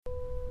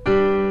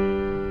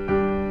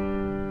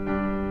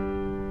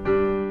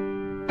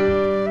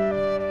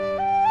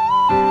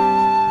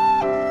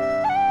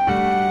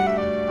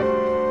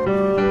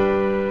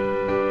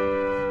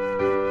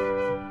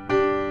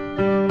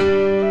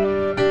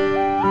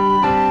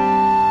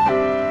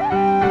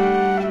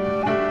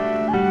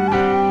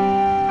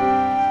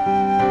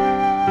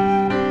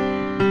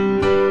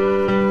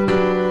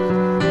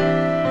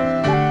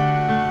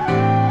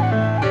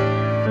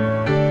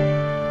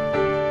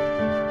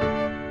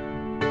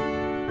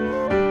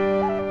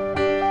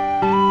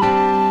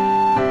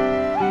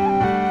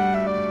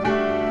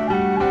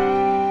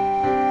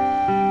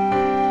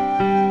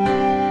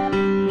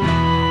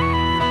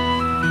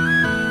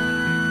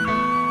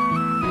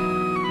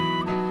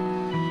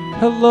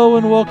Hello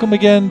and welcome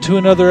again to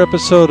another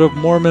episode of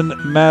Mormon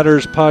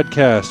Matters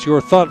Podcast, your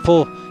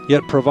thoughtful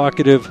yet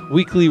provocative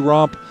weekly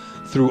romp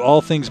through all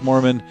things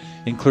Mormon,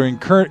 including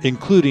current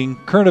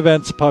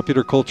events,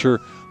 popular culture,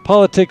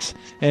 politics,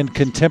 and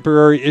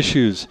contemporary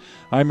issues.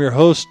 I'm your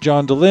host,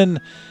 John Dehlin.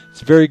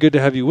 It's very good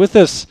to have you with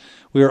us.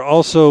 We are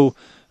also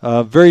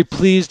very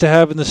pleased to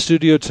have in the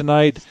studio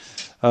tonight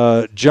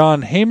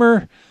John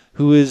Hamer,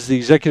 who is the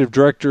executive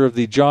director of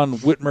the John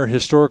Whitmer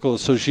Historical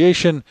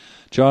Association.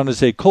 John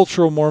is a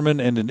cultural Mormon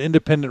and an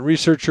independent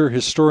researcher,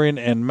 historian,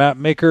 and map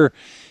maker.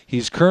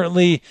 He's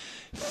currently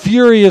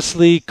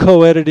furiously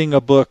co-editing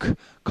a book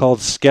called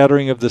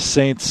Scattering of the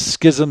Saints,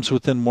 Schisms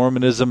Within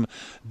Mormonism,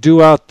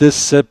 due out this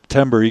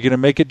September. Are you going to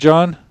make it,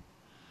 John?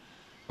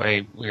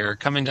 We're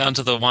coming down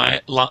to the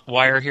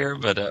wire here,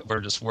 but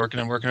we're just working,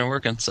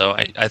 so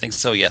I think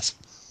so, yes.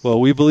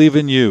 Well, we believe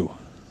in you.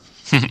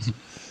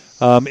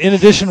 In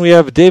addition, we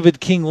have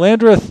David King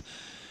Landreth.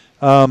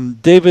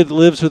 David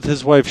lives with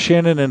his wife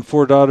Shannon and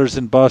 4 daughters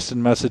in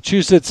Boston,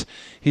 Massachusetts.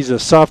 He's a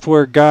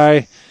software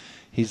guy.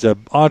 He's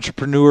an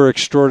entrepreneur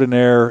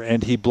extraordinaire,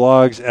 and he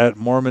blogs at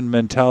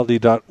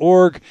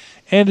mormonmentality.org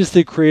and is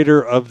the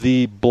creator of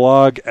the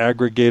blog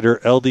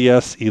aggregator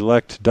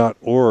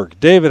ldselect.org.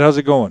 David, how's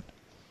it going?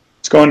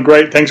 It's going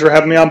great. Thanks for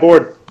having me on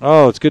board.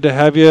 Oh, it's good to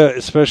have you,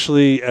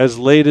 especially as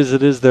late as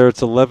it is there.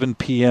 It's 11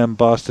 p.m.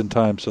 Boston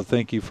time, so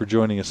thank you for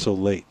joining us so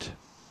late.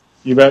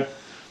 You bet.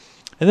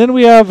 And then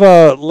we have,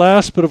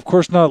 last but of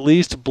course not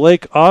least,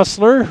 Blake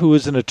Ostler, who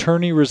is an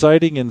attorney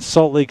residing in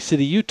Salt Lake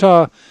City,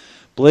 Utah.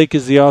 Blake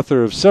is the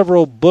author of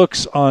several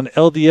books on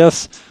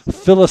LDS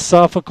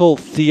philosophical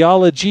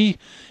theology,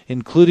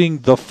 including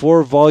the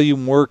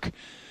 4-volume work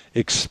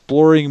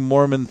Exploring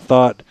Mormon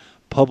Thought,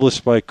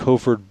 published by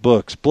Koford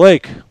Books.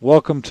 Blake,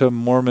 welcome to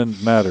Mormon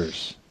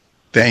Matters.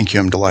 Thank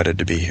you. I'm delighted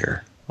to be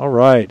here. All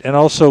right. And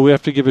also we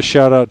have to give a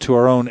shout-out to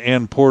our own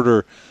Ann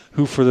Porter,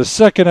 who for the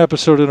second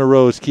episode in a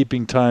row is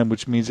keeping time,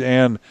 which means,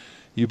 Ann,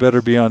 you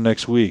better be on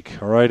next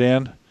week. All right,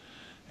 Ann?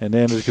 And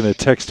Ann is going to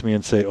text me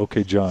and say,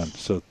 okay, John.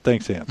 So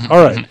thanks, Ann.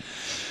 All right.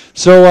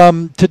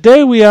 So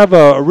today we have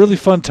a really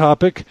fun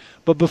topic,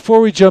 but before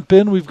we jump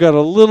in, we've got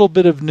a little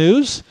bit of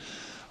news.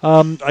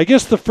 I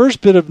guess the first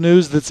bit of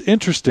news that's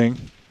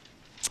interesting,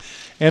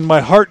 and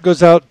my heart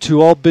goes out to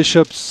all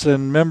bishops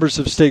and members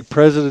of stake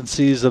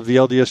presidencies of the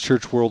LDS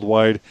Church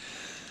worldwide,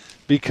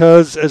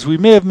 because, as we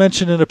may have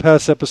mentioned in a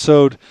past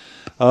episode,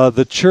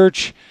 the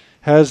church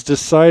has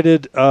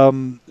decided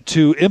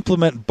to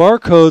implement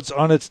barcodes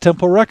on its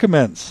temple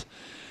recommends.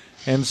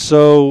 And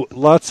so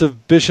lots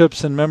of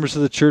bishops and members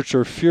of the church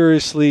are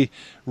furiously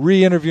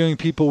re-interviewing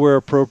people where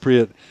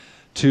appropriate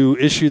to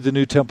issue the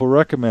new temple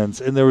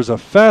recommends. And there was a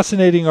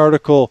fascinating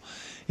article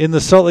in the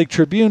Salt Lake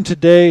Tribune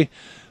today,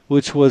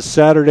 which was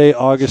Saturday,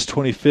 August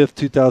 25th,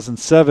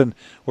 2007,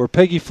 where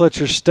Peggy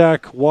Fletcher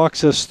Stack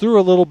walks us through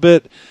a little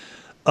bit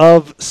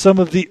of some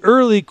of the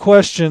early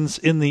questions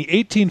in the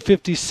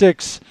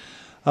 1856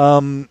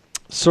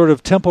 sort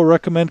of temple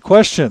recommend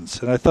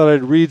questions. And I thought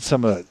I'd read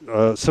some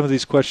of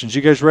these questions.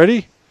 You guys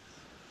ready?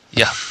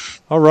 Yeah.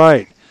 All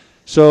right.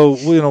 So,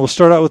 we'll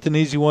start out with an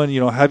easy one.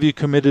 Have you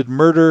committed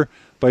murder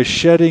by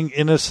shedding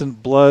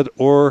innocent blood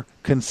or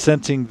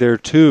consenting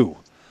thereto?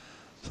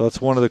 So that's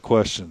one of the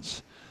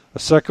questions. A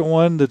second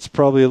one that's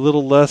probably a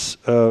little less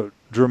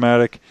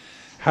dramatic.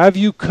 Have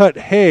you cut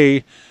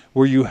hay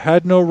where you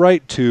had no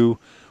right to,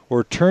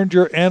 or turned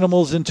your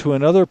animals into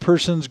another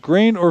person's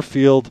grain or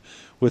field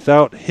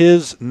without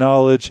his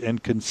knowledge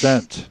and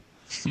consent?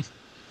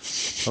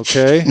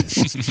 Okay.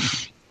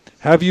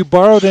 Have you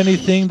borrowed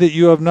anything that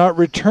you have not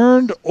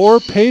returned or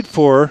paid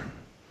for?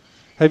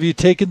 Have you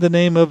taken the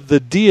name of the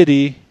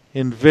deity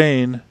in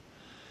vain?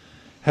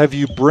 Have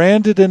you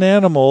branded an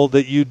animal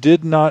that you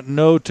did not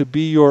know to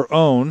be your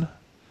own?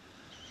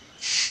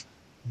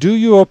 Do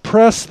you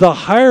oppress the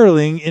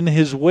hireling in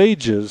his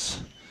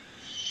wages?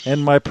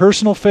 And my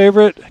personal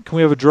favorite, can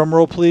we have a drum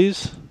roll,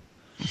 please?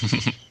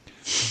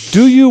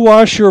 Do you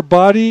wash your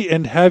body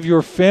and have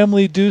your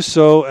family do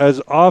so as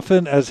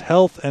often as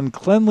health and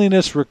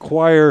cleanliness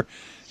require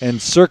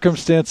and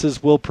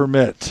circumstances will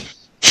permit?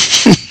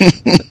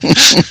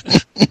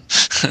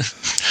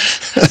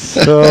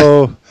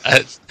 So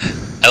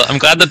I'm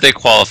glad that they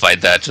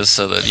qualified that, just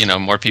so that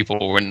more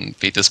people wouldn't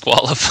be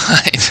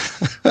disqualified.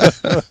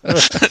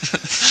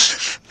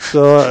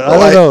 So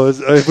I don't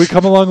know. Have we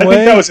come a long way? I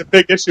think that was a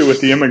big issue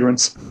with the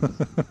immigrants.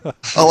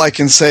 All I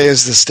can say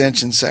is the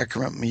stench in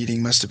Sacrament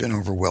meeting must have been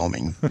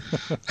overwhelming.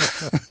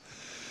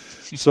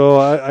 So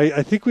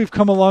I think we've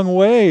come a long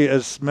way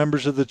as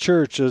members of the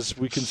church, as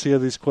we can see how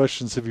these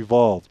questions have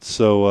evolved.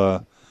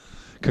 So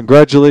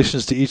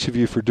congratulations to each of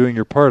you for doing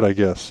your part, I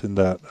guess, in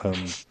that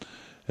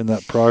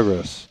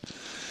progress.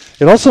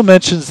 It also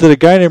mentions that a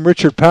guy named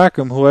Richard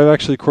Packham, who I've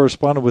actually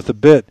corresponded with a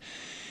bit,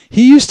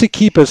 he used to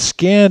keep a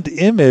scanned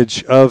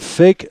image of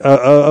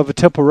of a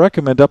temple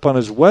recommend up on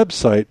his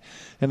website,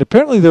 and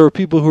apparently there were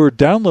people who were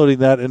downloading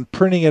that and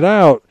printing it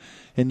out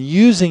and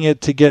using it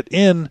to get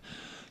in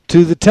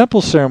to the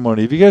temple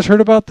ceremony. Have you guys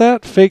heard about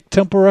that? Fake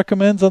temple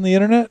recommends on the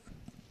internet?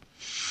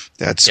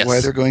 That's Yes. why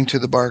they're going to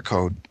the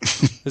barcode.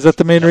 Is that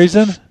the main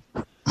reason?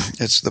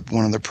 It's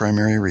one of the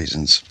primary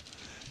reasons.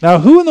 Now,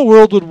 who in the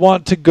world would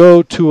want to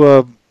go to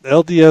a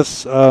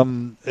LDS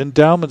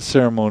endowment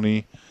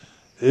ceremony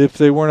if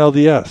they weren't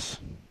LDS?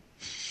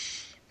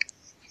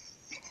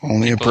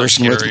 Only People a are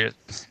person with...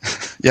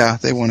 curious. Yeah,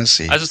 they want to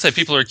see. I just say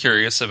people are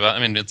curious about. I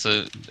mean, it's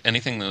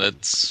anything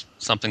that's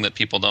something that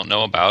people don't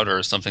know about,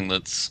 or something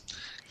that's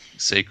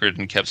sacred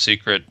and kept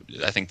secret.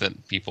 I think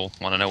that people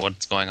want to know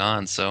what's going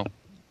on. So,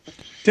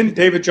 Didn't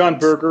David John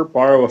Berger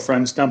borrow a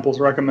friend's temple's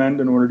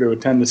recommend in order to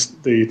attend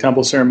the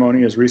temple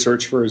ceremony as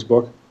research for his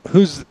book?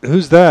 Who's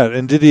that?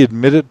 And did he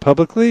admit it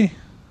publicly?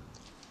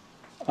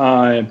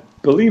 I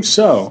believe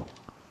so.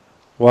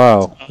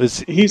 Wow.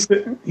 He's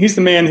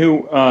the man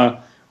who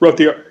wrote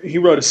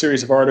a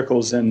series of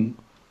articles in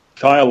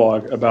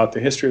Dialogue about the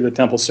history of the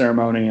temple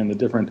ceremony and the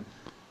different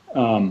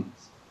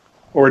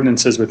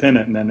ordinances within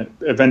it, and then it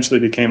eventually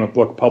became a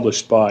book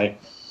published by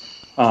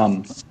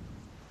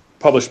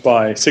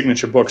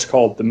Signature Books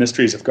called The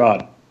Mysteries of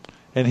God.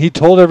 And he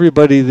told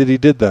everybody that he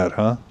did that,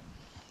 huh?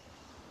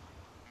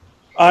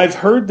 I've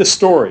heard the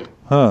story.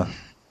 Huh.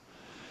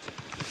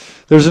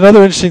 There's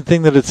another interesting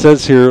thing that it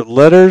says here.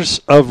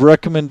 Letters of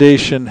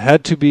recommendation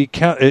had to be,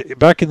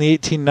 back in the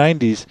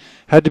 1890s,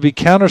 had to be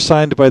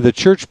countersigned by the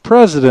church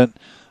president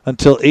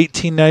until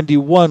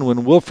 1891,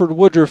 when Wilford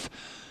Woodruff,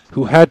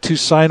 who had to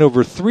sign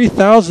over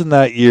 3,000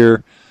 that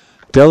year,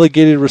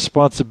 delegated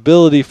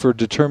responsibility for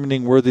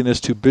determining worthiness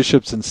to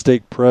bishops and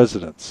stake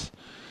presidents.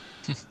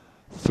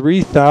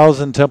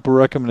 3,000 temple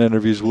recommend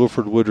interviews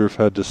Wilford Woodruff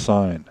had to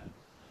sign.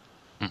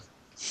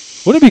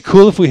 Wouldn't it be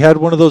cool if we had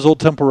one of those old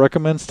temple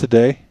recommends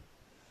today?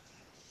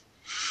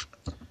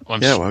 well,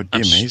 Yeah, well, it would be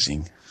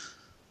amazing.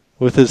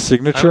 With his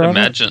signature on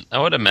it? I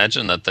would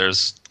imagine that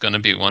there's going to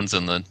be ones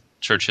in the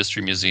Church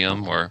History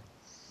Museum,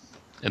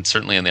 and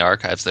certainly in the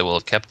archives. They will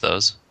have kept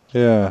those.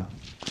 Yeah.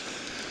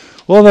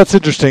 Well, that's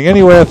interesting.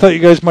 Anyway, I thought you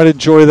guys might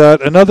enjoy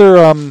that.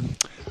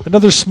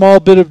 Another small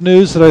bit of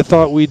news that I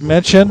thought we'd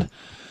mention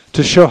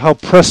to show how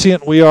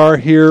prescient we are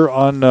here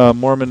on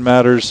Mormon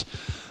Matters.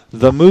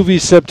 The movie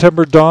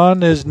September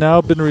Dawn has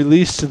now been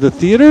released to the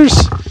theaters,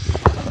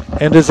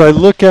 and as I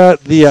look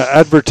at the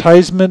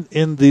advertisement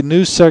in the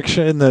news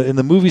section, in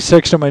the movie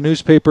section of my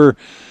newspaper,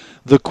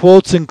 the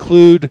quotes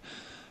include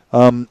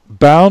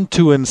bound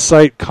to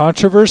incite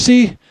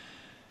controversy,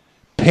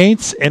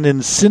 paints an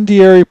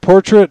incendiary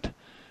portrait,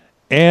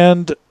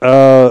 and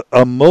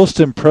a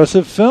most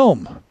impressive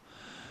film.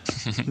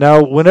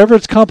 Now, whenever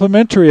it's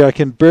complimentary, I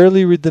can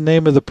barely read the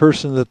name of the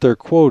person that they're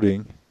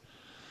quoting.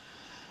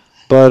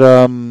 But,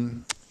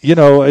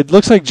 it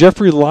looks like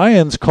Jeffrey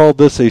Lyons called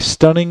this a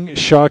stunning,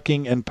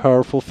 shocking, and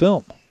powerful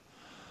film.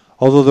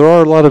 Although there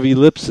are a lot of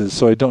ellipses,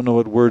 so I don't know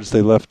what words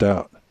they left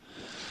out.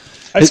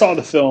 I saw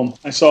the film.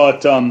 I saw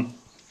it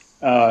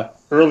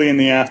early in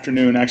the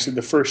afternoon, actually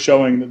the first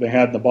showing that they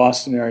had in the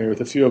Boston area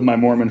with a few of my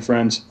Mormon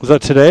friends. Was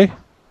that today?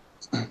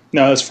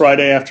 No, it was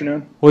Friday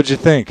afternoon. What'd you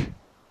think?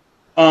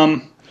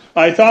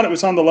 I thought it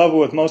was on the level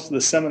with most of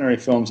the seminary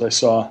films I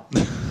saw.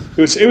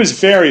 It was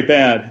very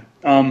bad.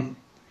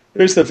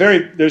 There's a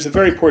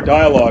very poor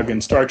dialogue in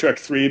Star Trek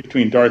III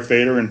between Darth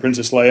Vader and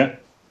Princess Leia,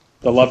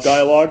 the love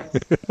dialogue,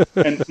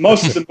 and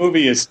most of the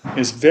movie is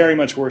very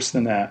much worse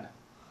than that.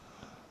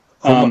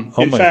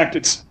 In fact,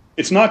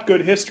 it's not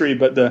good history,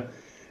 but the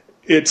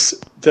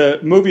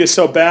movie is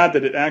so bad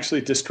that it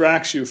actually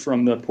distracts you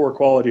from the poor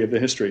quality of the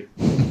history.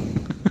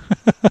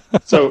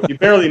 So you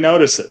barely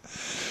notice it.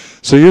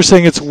 So you're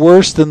saying it's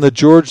worse than the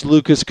George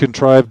Lucas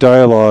contrived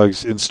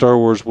dialogues in Star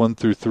Wars 1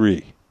 through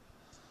 3?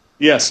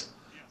 Yes.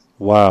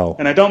 Wow.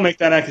 And I don't make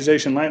that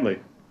accusation lightly.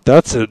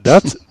 That's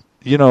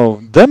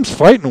them's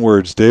fighting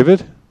words,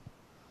 David.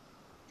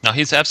 No,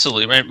 he's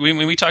absolutely right.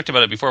 We talked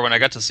about it before when I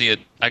got to see it.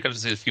 I got to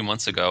see it a few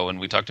months ago, and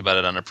we talked about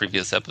it on a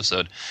previous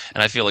episode.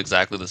 And I feel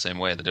exactly the same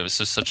way, that it was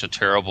just such a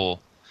terrible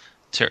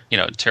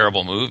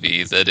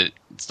movie that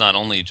it's not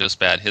only just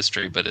bad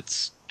history, but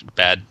it's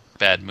bad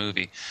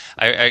movie.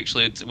 I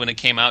actually, when it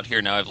came out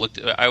here, now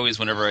I always,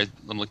 whenever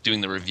I'm doing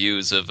the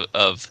reviews of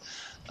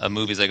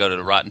movies, I go to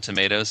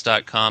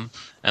RottenTomatoes.com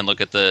and look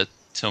at the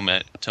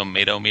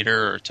tomato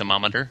meter or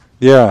thermometer.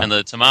 Yeah. And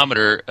the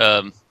thermometer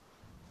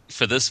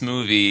for this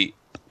movie,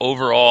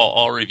 overall,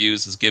 all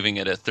reviews is giving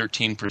it a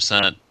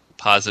 13%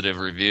 positive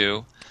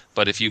review.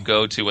 But if you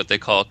go to what they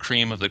call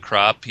cream of the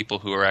crop, people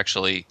who are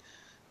actually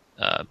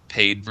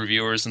paid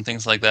reviewers and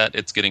things like that,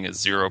 it's getting a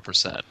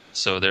 0%.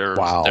 So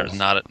there's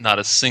not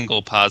a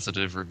single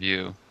positive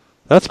review.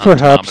 That's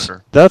perhaps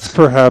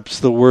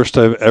the worst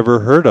I've ever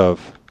heard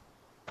of.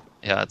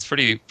 Yeah, it's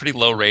pretty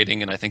low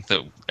rating, and I think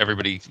that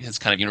everybody has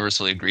kind of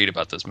universally agreed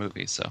about this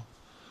movie. So,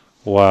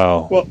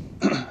 wow. Well,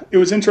 it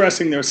was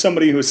interesting. There was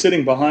somebody who was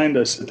sitting behind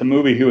us at the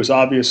movie who was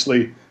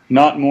obviously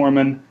not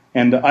Mormon,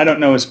 and I don't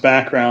know his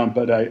background,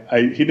 but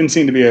he didn't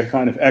seem to be a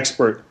kind of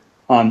expert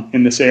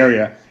in this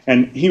area.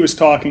 And he was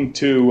talking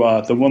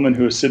to the woman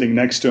who was sitting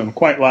next to him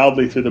quite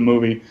loudly through the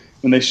movie.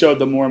 When they showed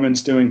the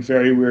Mormons doing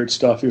very weird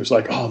stuff, he was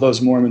like, "Oh,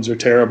 those Mormons are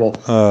terrible."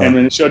 And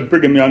when it showed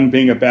Brigham Young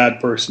being a bad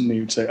person, he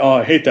would say, "Oh,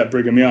 I hate that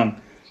Brigham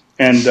Young."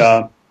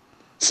 And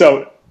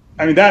so,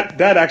 I mean, that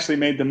actually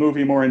made the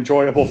movie more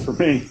enjoyable for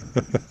me.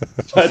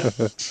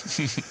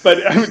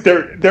 But I mean,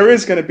 there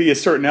is going to be a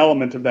certain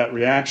element of that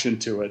reaction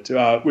to it,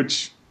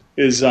 which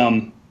is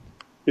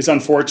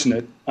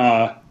unfortunate.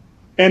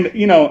 And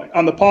you know,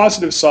 on the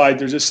positive side,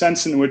 there's a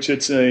sense in which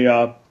it's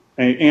a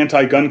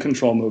anti-gun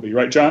control movie,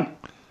 right, John?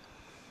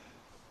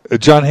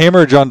 John Hamer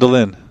or John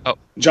DeLynn? Oh,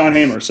 John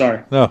Hamer.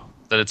 Sorry. No.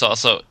 that it's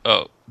also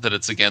that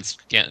it's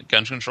against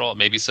gun control.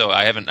 Maybe so.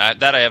 I haven't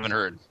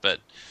heard, but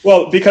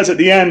Well, because at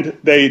the end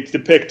they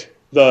depict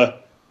the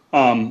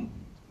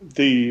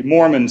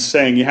Mormons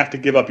saying you have to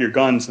give up your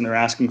guns, and they're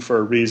asking for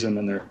a reason,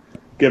 and they're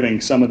giving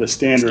some of the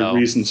standard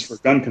reasons for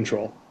gun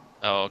control.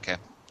 oh, okay.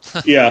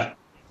 Yeah.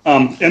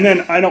 And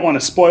then I don't want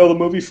to spoil the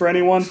movie for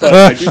anyone, but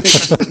I do think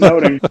it's worth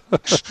noting.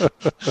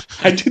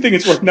 I do think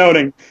it's worth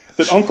noting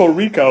that Uncle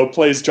Rico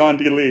plays John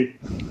D. Lee.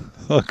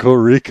 Uncle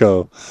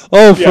Rico.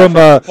 Oh, Yeah, from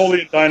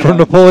Napoleon Dynamite. from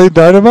Napoleon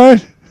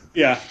Dynamite?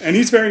 Yeah, and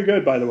he's very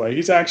good, by the way.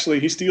 He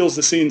steals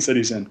the scenes that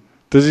he's in.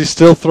 Does he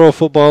still throw a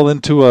football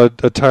into a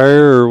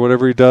tire or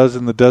whatever he does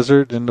in the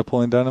desert in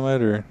Napoleon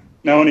Dynamite? Or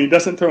No, and he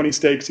doesn't throw any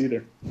stakes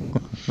either.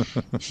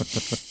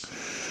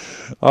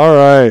 all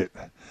right.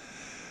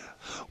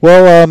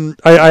 Well,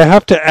 I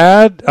have to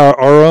add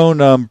our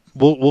own.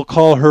 We'll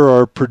call her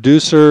our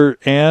producer.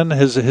 Anne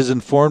has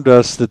informed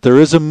us that there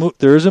is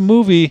a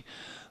movie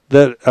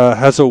that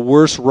has a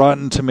worse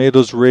Rotten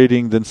Tomatoes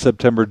rating than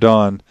September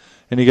Dawn.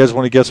 And you guys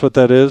want to guess what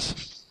that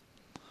is?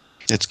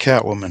 It's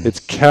Catwoman. It's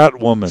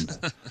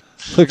Catwoman.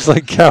 Looks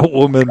like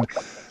Catwoman.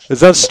 Is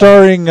that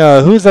starring?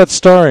 Who is that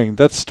starring?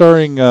 That's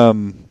starring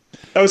That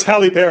was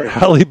Halle Berry.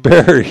 Halle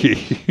Berry.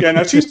 Yeah,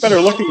 now she's better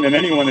looking than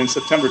anyone in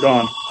September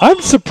Dawn. I'm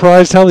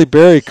surprised Halle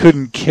Berry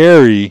couldn't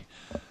carry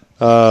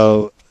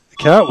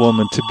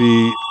Catwoman to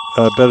be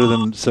better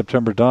than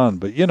September Dawn.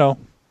 But, you know,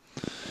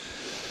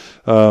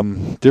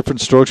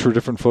 different strokes for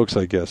different folks,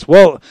 I guess.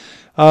 Well,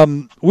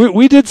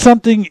 we did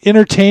something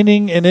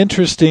entertaining and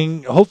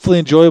interesting, hopefully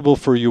enjoyable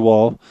for you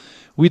all.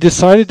 We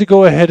decided to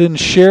go ahead and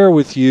share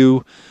with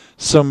you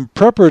some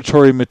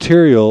preparatory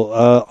material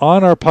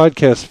on our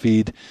podcast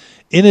feed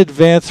in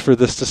advance for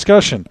this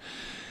discussion.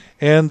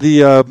 And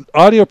the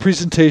audio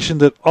presentation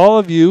that all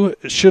of you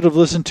should have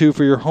listened to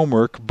for your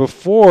homework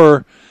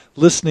before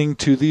listening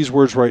to these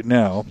words right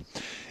now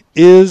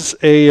is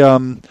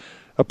a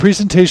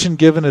presentation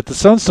given at the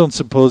Sunstone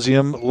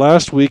Symposium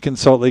last week in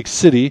Salt Lake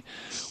City,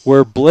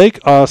 where Blake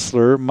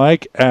Ostler,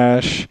 Mike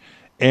Ash,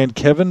 and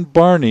Kevin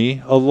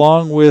Barney,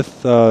 along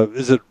with,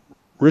 is it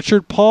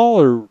Richard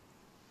Paul or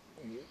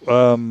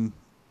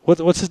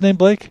what's his name,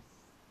 Blake?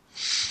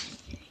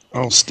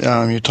 Oh,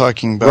 you're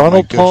talking about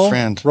Ronald my good Paul?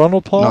 friend.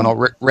 Ronald Paul?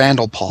 No,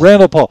 Randall Paul.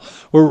 Randall Paul.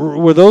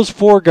 Where those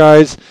four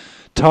guys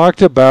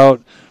talked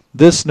about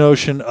this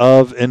notion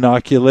of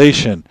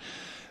inoculation.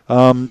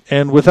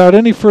 And without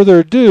any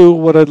further ado,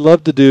 what I'd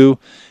love to do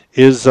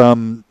is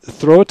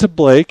throw it to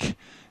Blake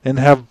and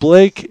have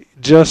Blake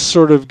just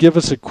sort of give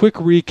us a quick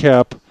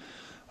recap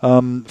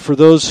for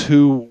those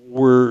who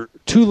were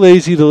too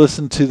lazy to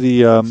listen to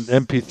the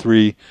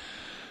MP3.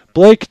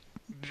 Blake,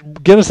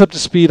 get us up to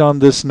speed on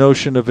this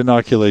notion of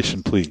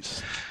inoculation,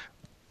 please.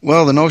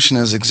 Well, the notion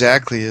is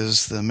exactly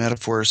as the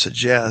metaphor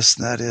suggests.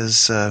 That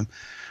is,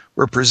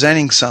 we're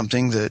presenting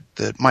something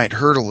that might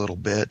hurt a little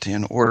bit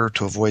in order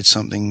to avoid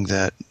something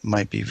that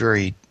might be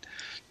very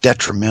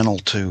detrimental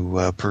to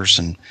a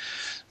person.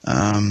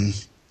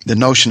 The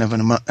notion of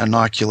an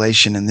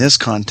inoculation in this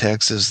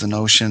context is the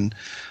notion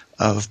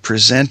of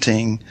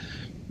presenting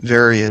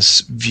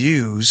various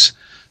views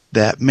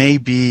that may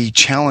be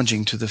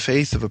challenging to the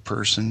faith of a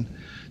person,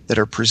 that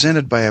are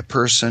presented by a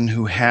person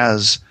who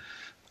has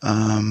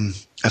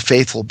a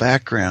faithful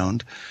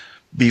background,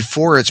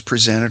 before it's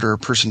presented or a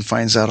person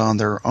finds out on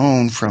their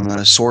own from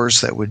a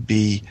source that would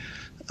be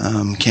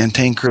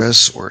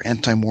cantankerous or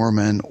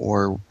anti-Mormon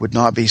or would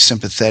not be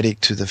sympathetic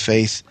to the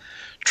faith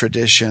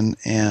tradition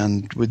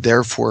and would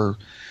therefore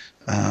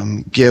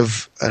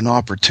give an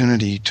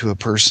opportunity to a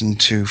person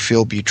to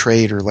feel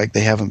betrayed or like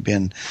they haven't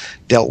been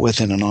dealt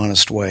with in an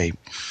honest way.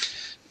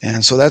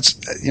 And so that's,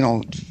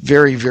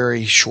 very,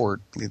 very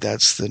shortly,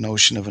 that's the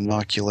notion of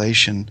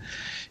inoculation,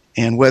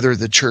 and whether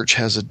the church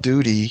has a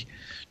duty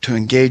to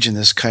engage in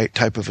this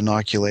type of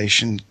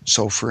inoculation.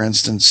 So, for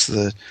instance,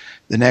 the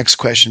next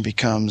question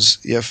becomes,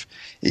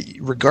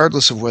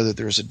 regardless of whether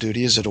there's a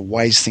duty, is it a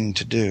wise thing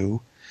to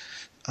do?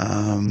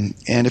 And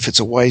if it's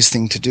a wise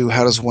thing to do,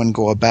 how does one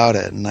go about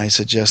it? And I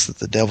suggest that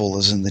the devil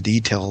is in the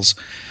details.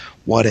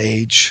 What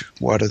age,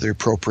 what are the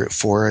appropriate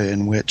fora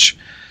in which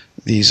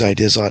these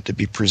ideas ought to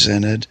be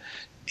presented,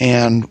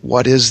 and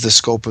what is the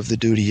scope of the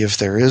duty, if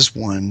there is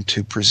one,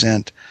 to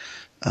present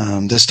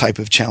this type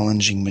of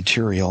challenging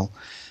material.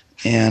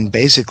 And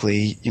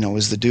basically,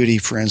 is the duty,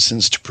 for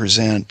instance, to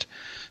present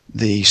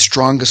the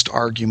strongest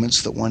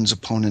arguments that one's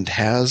opponent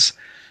has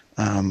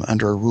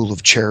under a rule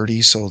of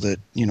charity, so that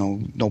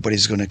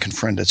nobody's going to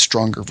confront a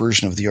stronger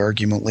version of the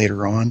argument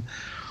later on,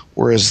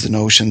 whereas the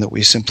notion that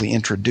we simply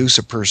introduce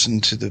a person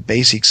to the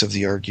basics of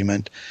the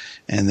argument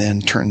and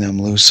then turn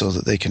them loose so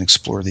that they can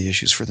explore the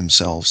issues for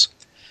themselves.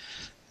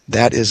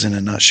 that is in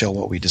a nutshell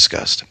what we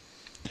discussed.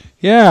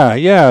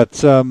 Yeah,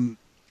 it's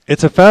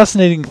a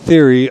fascinating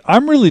theory.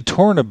 I'm really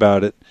torn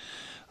about it.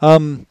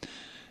 But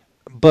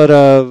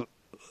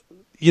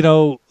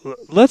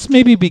let's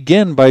maybe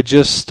begin by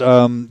just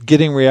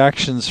getting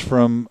reactions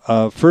from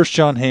first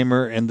John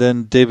Hamer and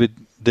then David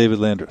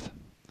Landreth.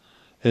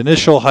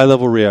 Initial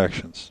high-level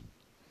reactions.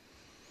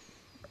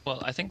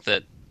 Well, I think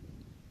that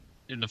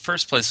in the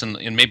first place, and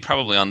maybe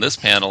probably on this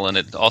panel, and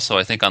it also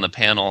I think on the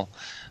panel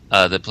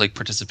that Blake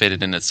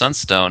participated in at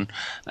Sunstone,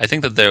 I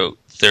think that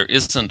there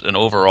isn't an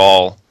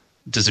overall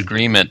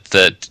disagreement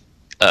that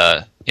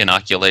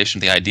inoculation,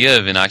 the idea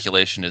of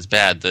inoculation, is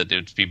bad. That it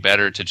would be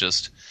better to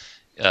just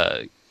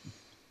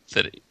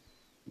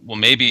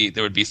maybe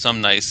there would be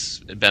some nice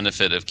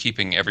benefit of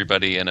keeping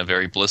everybody in a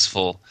very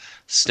blissful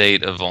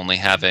state of only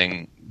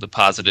having the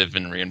positive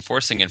and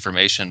reinforcing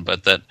information,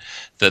 but that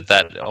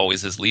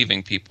always is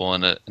leaving people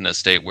in a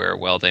state where,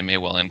 well, they may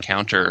well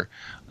encounter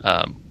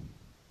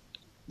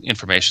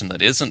information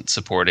that isn't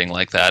supporting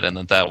like that, and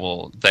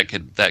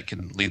that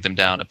could lead them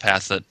down a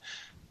path that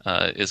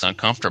is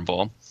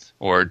uncomfortable,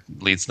 or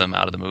leads them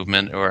out of the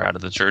movement or out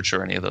of the church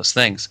or any of those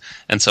things.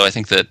 And so I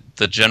think that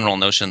the general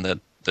notion that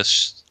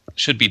this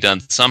should be done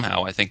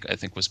somehow, I think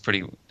was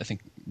pretty.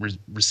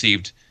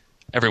 Received.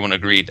 Everyone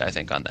agreed, I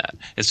think, on that.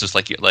 It's just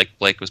like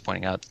Blake was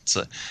pointing out.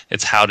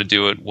 It's how to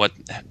do it, what's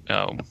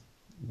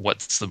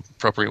the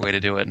appropriate way to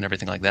do it, and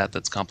everything like that.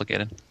 That's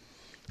complicated.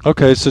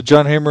 Okay, so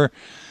John Hamer,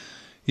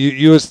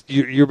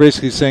 you're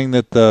basically saying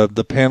that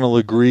the panel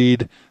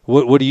agreed.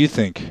 What do you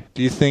think?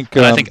 Do you think?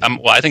 I think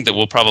that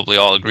we'll probably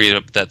all agree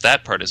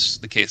that part is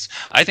the case.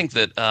 I think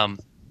that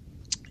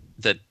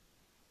that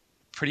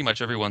pretty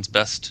much everyone's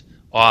best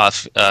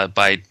off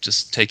by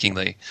just taking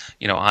the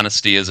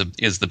honesty is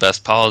the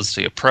best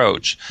policy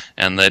approach,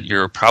 and that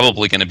you're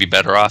probably going to be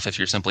better off if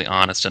you're simply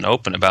honest and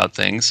open about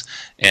things,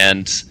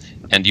 and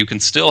you can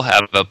still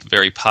have a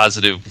very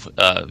positive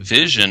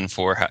vision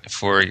for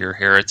your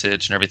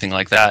heritage and everything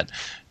like that,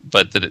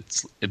 but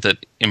that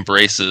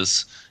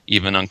embraces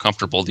even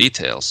uncomfortable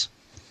details.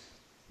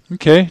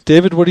 Okay,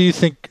 David, what do you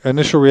think?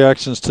 Initial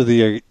reactions to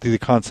the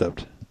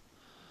concept?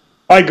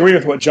 I agree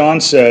with what John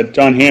said,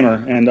 John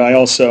Hamer, and I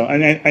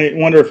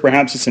wonder if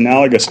perhaps it's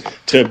analogous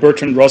to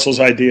Bertrand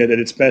Russell's idea that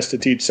it's best to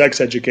teach sex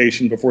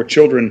education before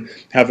children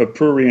have a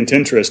prurient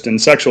interest in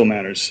sexual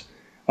matters.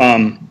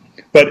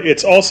 But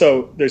it's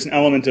also, there's an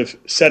element of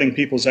setting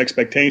people's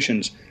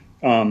expectations,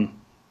 and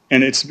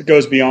it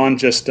goes beyond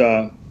just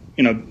a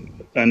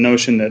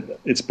notion that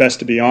it's best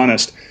to be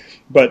honest.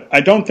 But I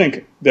don't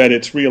think that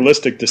it's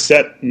realistic to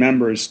set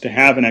members to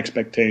have an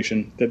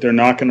expectation that they're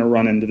not going to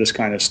run into this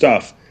kind of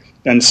stuff.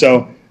 And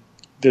so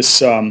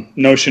this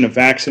notion of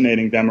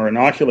vaccinating them or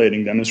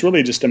inoculating them is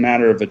really just a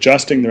matter of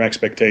adjusting their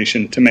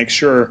expectation to make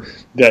sure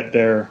that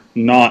they're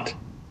not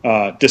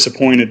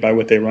disappointed by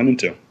what they run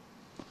into.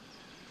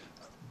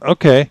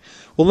 Okay.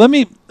 Well, let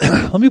me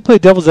play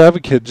devil's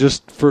advocate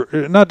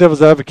not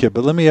devil's advocate,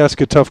 but let me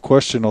ask a tough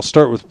question. I'll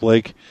start with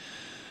Blake,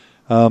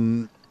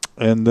 and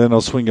then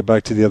I'll swing it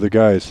back to the other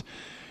guys.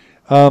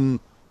 There are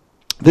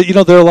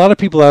a lot of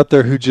people out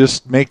there who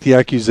just make the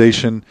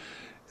accusation.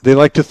 They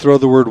like to throw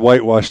the word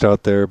whitewashed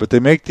out there, but they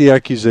make the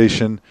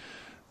accusation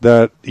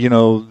that,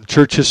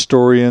 church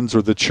historians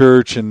or the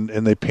church, and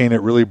they paint it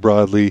really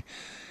broadly,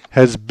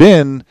 has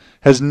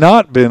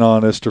not been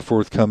honest or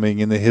forthcoming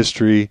in the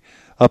history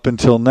up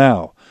until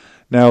now.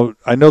 Now,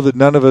 I know that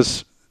none of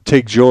us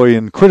take joy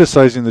in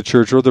criticizing the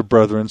church or the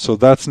brethren, so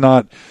that's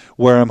not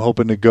where I'm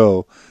hoping to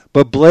go.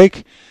 But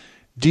Blake,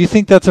 do you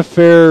think that's a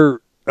fair,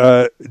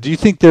 do you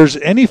think there's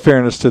any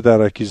fairness to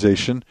that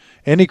accusation,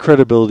 any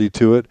credibility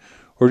to it?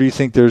 Or do you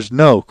think there's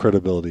no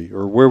credibility?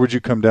 Or where would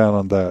you come down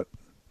on that?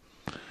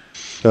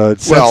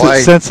 It's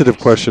a sensitive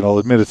question. I'll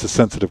admit it's a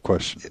sensitive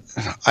question.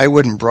 I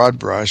wouldn't broad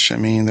brush. I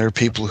mean, there are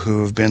people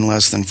who have been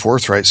less than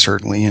forthright,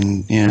 certainly,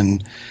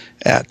 in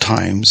at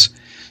times.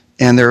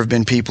 And there have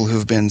been people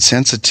who've been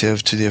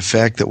sensitive to the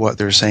effect that what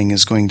they're saying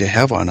is going to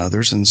have on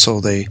others. And so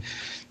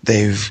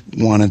they've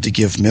wanted to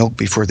give milk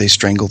before they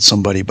strangled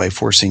somebody by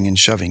forcing and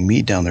shoving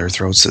meat down their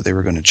throats that they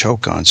were going to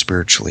choke on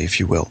spiritually, if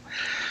you will.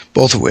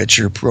 Both of which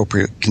are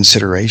appropriate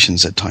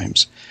considerations at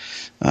times.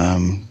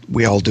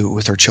 We all do it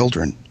with our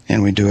children,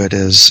 and we do it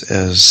as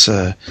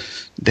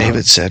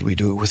David said, we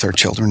do it with our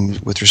children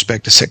with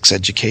respect to sex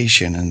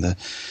education, and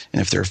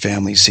if there are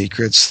family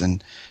secrets,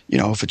 then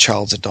if a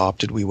child's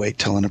adopted, we wait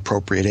till an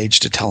appropriate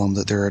age to tell them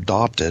that they're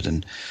adopted,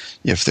 and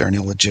if they're an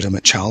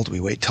illegitimate child, we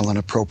wait till an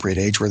appropriate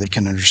age where they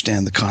can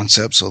understand the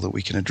concept so that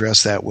we can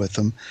address that with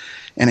them,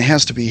 and it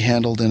has to be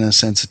handled in a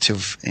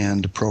sensitive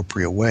and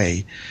appropriate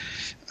way.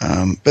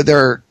 But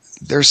there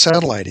are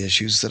satellite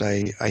issues that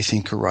I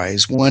think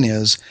arise. One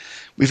is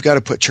we've got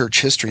to put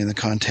church history in the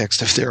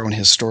context of their own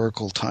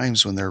historical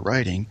times when they're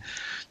writing.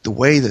 The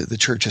way that the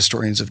church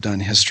historians have done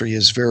history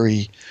is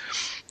very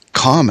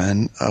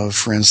common of,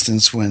 for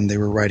instance, when they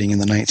were writing in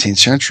the 19th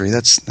century.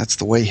 That's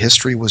the way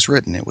history was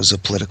written. It was a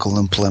political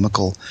and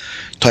polemical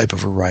type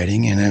of a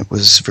writing, and it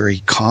was very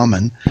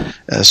common,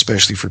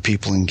 especially for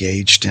people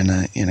engaged in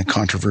a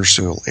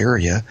controversial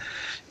area,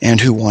 and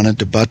who wanted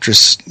to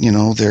buttress,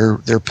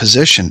 their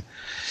position.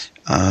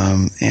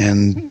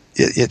 And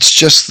it's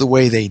just the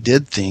way they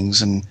did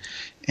things, and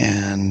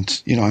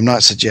I'm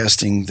not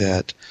suggesting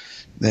that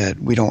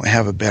we don't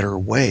have a better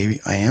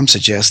way. I am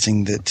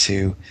suggesting that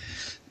to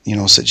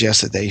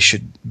suggest that they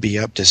should be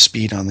up to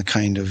speed on the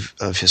kind of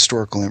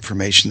historical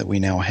information that we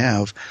now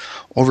have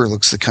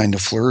overlooks the kind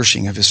of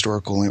flourishing of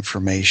historical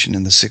information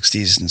in the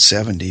 60s and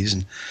 70s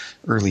and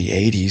early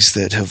 80s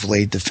that have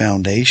laid the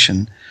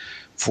foundation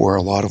for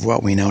a lot of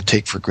what we now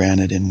take for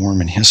granted in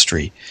Mormon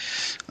history.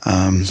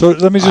 So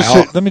let me just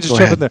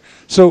jump in there.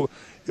 So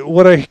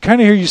what I kind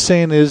of hear you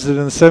saying is that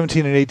in the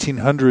 17 and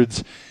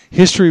 1800s,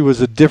 history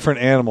was a different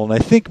animal. And I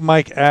think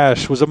Mike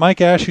Ash, was it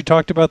Mike Ash who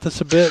talked about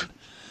this a bit?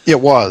 It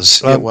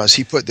was. It was.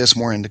 He put this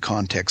more into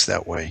context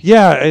that way.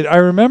 Yeah, I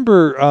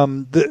remember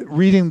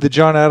reading the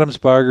John Adams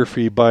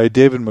biography by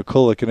David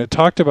McCulloch, and it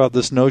talked about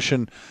this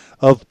notion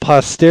of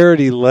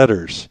posterity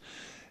letters.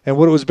 And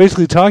what it was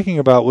basically talking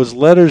about was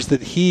letters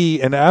that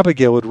he and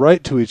Abigail would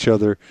write to each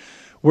other,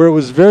 where it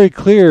was very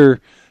clear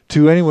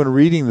to anyone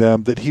reading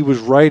them that he was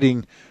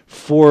writing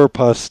for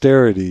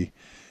posterity,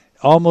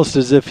 almost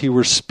as if he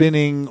were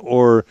spinning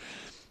or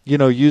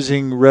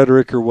using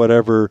rhetoric or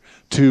whatever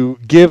to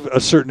give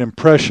a certain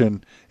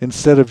impression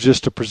instead of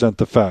just to present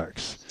the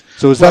facts.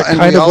 So is that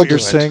kind of what you're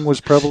saying was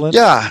prevalent?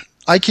 Yeah.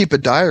 I keep a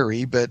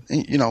diary, but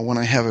when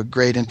I have a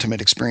great intimate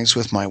experience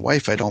with my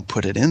wife, I don't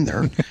put it in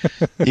there,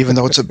 even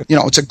though it's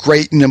a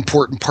great and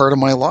important part of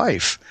my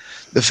life.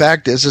 The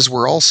fact is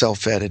we're all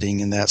self-editing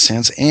in that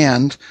sense,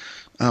 and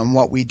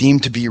what we deem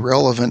to be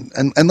relevant.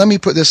 And let me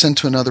put this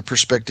into another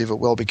perspective as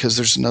well, because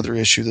there's another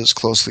issue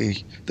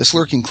that's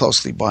lurking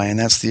closely by, and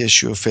that's the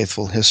issue of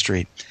faithful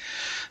history.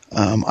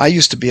 I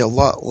used to be a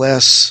lot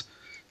less,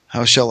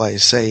 how shall I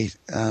say,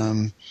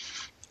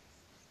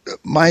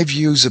 my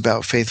views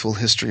about faithful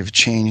history have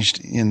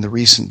changed in the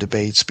recent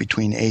debates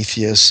between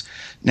atheists,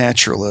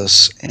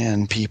 naturalists,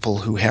 and people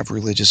who have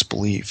religious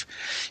belief.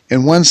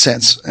 In one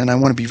sense, and I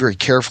want to be very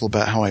careful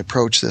about how I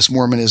approach this,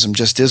 Mormonism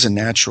just is a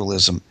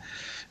naturalism.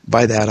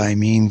 By that I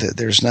mean that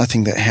there's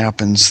nothing that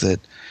happens that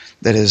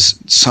is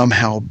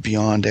somehow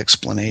beyond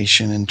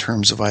explanation in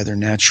terms of either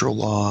natural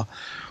law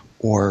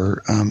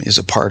or is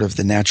a part of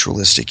the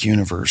naturalistic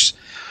universe.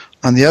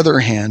 On the other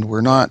hand,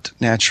 we're not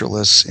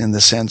naturalists in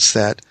the sense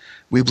that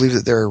we believe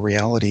that there are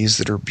realities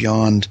that are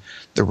beyond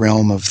the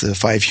realm of the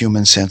five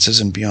human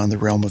senses and beyond the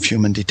realm of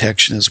human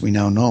detection as we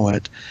now know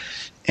it,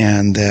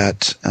 and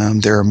that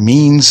there are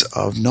means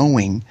of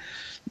knowing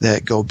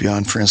that go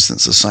beyond, for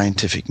instance, the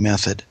scientific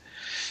method.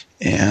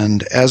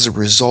 And as a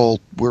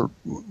result, we're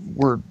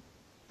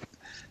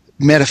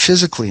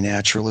metaphysically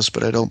naturalists,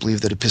 but I don't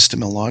believe that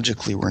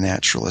epistemologically we're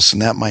naturalists.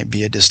 And that might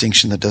be a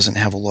distinction that doesn't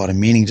have a lot of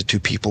meaning to two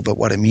people, but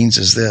what it means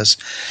is this.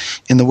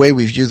 In the way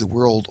we view the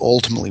world,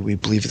 ultimately we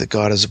believe that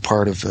God is a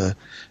part of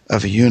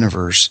a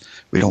universe.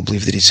 We don't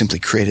believe that he simply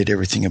created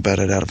everything about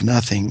it out of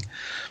nothing.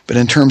 But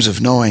in terms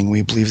of knowing,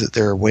 we believe that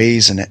there are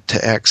ways in it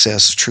to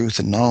access truth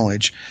and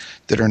knowledge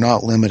that are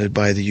not limited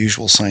by the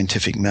usual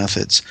scientific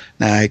methods.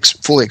 Now, I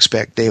fully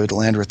expect David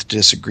Landreth to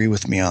disagree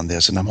with me on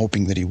this, and I'm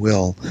hoping that he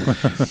will.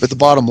 But the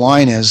bottom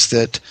line is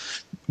that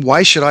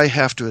why should I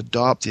have to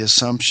adopt the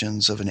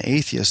assumptions of an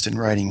atheist in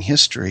writing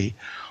history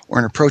or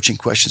in approaching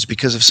questions?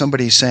 Because if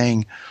somebody's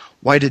saying,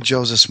 why did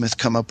Joseph Smith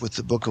come up with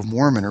the Book of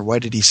Mormon, or why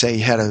did he say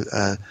he had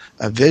a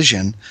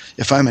vision?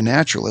 If I'm a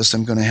naturalist,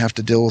 I'm going to have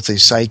to deal with the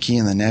psyche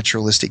and the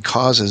naturalistic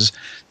causes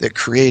that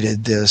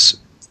created this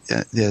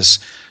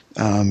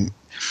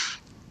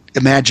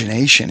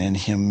imagination in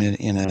him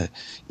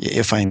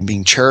if I'm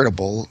being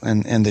charitable,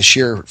 and the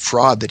sheer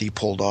fraud that he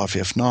pulled off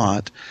if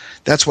not.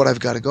 That's what I've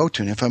got to go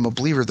to. And if I'm a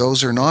believer,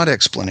 those are not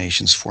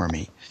explanations for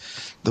me.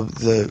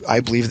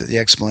 I believe that the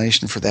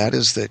explanation for that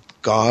is that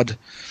God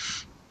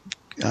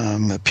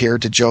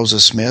appeared to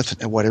Joseph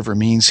Smith at whatever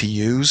means he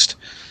used,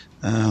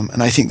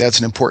 and I think that's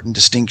an important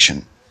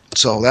distinction.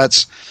 So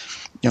that's,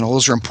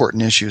 those are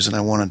important issues, and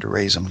I wanted to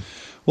raise them.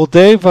 Well,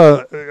 Dave,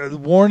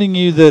 warning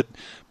you that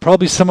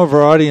probably some of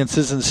our audience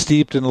isn't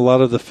steeped in a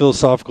lot of the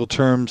philosophical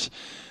terms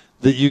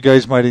that you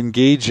guys might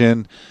engage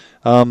in.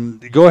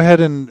 Go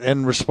ahead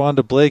and respond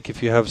to Blake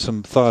if you have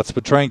some thoughts,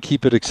 but try and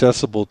keep it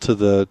accessible to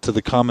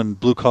the common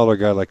blue collar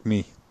guy like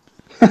me.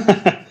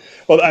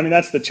 Well, I mean,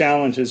 that's the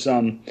challenge. Is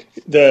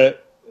the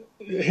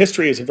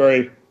history is a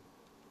very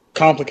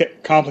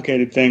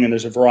complicated thing, and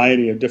there's a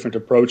variety of different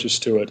approaches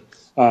to it.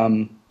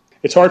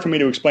 It's hard for me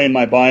to explain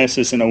my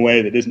biases in a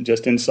way that isn't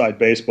just inside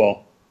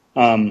baseball.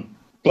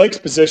 Blake's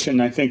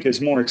position, I think, is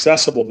more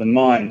accessible than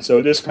mine, so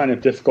it is kind of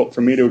difficult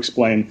for me to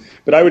explain.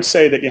 But I would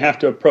say that you have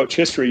to approach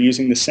history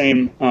using the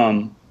same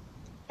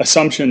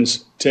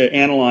assumptions to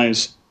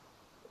analyze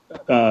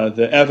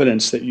the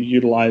evidence that you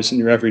utilize in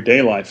your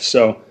everyday life.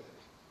 So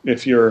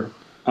if you're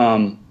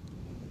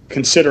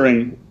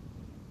considering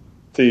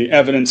the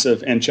evidence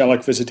of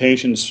angelic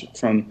visitations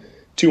from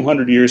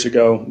 200 years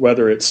ago,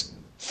 whether it's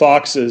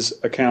Fox's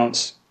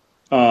accounts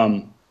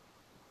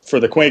for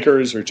the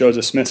Quakers or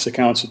Joseph Smith's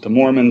accounts with the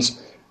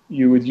Mormons,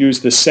 you would use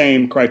the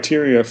same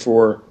criteria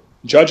for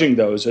judging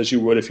those as you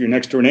would if your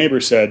next door neighbor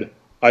said,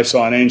 I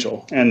saw an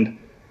angel. And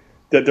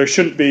that there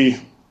shouldn't be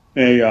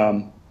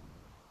a,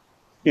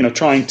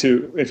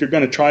 if you're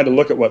going to try to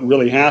look at what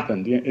really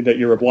happened, that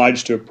you're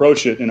obliged to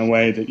approach it in a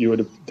way that you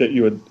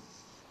would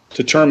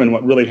determine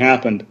what really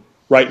happened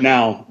right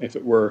now if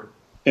it were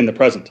in the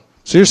present.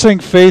 So you're saying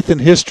faith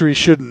and history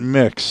shouldn't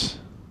mix?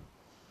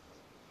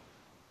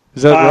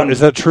 Is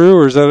that true,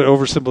 or is that an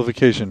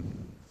oversimplification?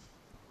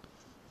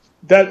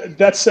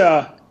 That's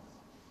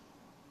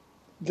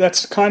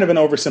kind of an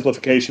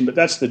oversimplification, but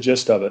that's the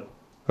gist of it.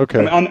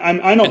 Okay.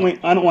 I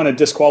don't want to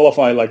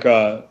disqualify like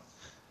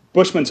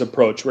Bushman's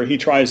approach, where he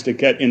tries to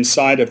get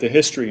inside of the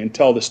history and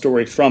tell the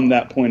story from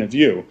that point of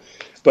view.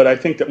 But I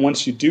think that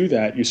once you do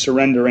that, you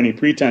surrender any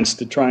pretense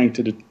to trying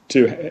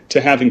to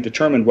having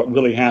determined what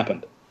really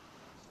happened.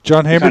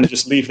 John Hamer, kind of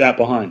just leave that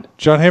behind.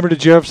 John Hamer,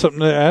 did you have something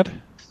to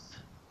add?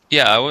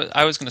 Yeah,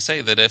 I was going to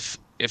say that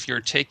if you're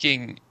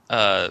taking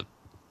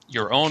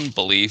your own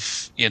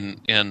belief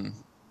in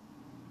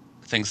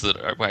things that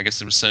are, well, I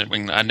guess it was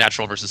saying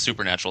natural versus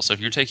supernatural. So if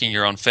you're taking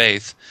your own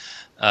faith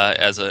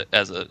as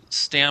a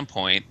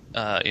standpoint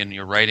in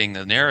your writing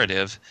the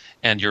narrative,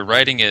 and you're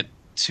writing it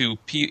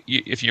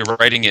if you're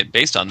writing it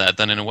based on that,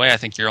 then in a way I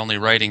think you're only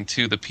writing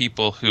to the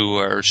people who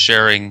are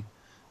sharing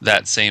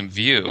that same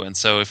view. And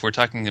so if we're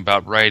talking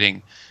about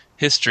writing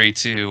history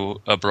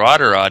to a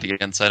broader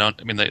audience,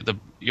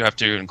 you have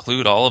to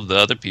include all of the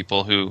other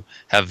people who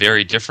have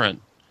very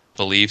different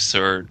beliefs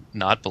or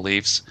not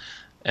beliefs,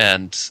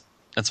 and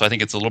so I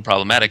think it's a little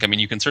problematic. I mean,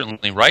 you can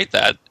certainly write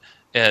that,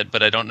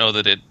 but I don't know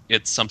that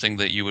it's something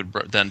that you would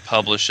then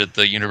publish at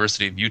the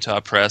University of Utah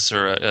Press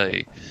or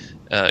a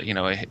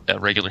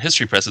regular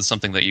history press. It's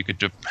something that you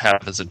could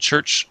have as a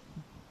church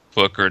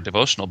book or a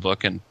devotional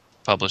book and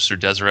publish through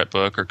Deseret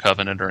Book or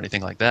Covenant or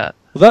anything like that.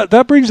 Well,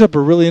 that brings up a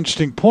really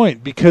interesting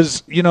point,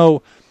 because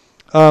I'd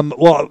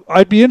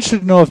be interested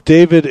to know if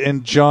David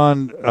and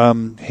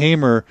John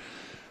Hamer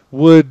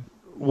would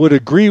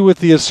agree with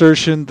the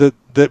assertion that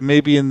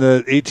maybe in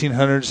the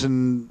 1800s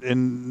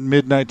and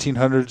mid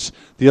 1900s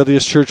the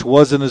LDS Church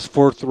wasn't as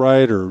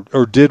forthright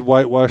or did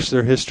whitewash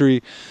their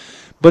history.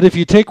 But if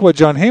you take what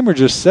John Hamer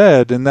just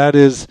said, and that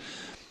is,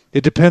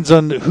 it depends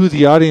on who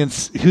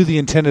the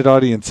intended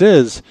audience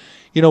is.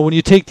 When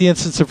you take the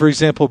instance of, for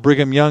example,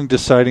 Brigham Young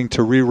deciding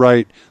to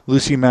rewrite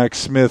Lucy Mack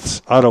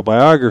Smith's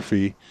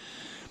autobiography,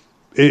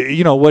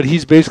 what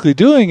he's basically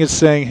doing is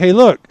saying, hey,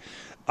 look,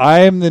 I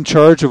am in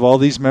charge of all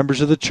these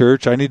members of the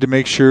church. I need to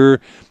make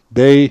sure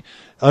they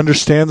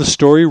understand the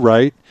story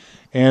right.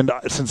 And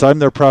since I'm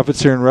their prophet,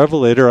 seer, and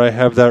revelator, I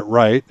have that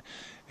right.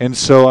 And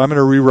so I'm going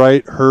to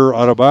rewrite her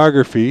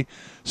autobiography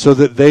so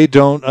that they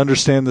don't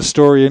understand the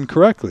story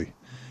incorrectly.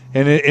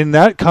 And in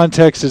that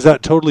context, is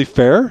that totally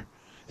fair?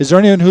 Is there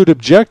anyone who would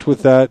object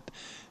with that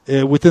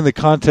within the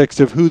context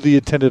of who the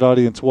intended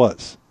audience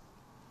was?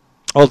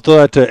 I'll throw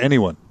that to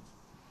anyone.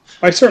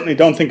 I certainly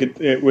don't think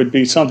it would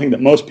be something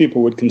that most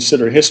people would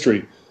consider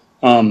history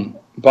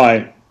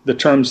by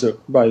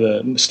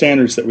the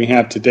standards that we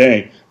have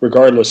today,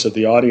 regardless of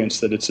the audience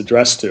that it's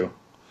addressed to.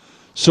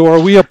 So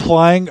are we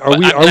applying?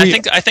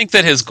 I think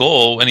that his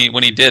goal when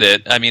he did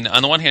it, I mean,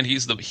 on the one hand,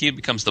 he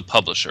becomes the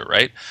publisher,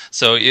 right?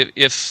 So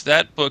if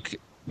that book,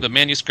 the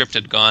manuscript,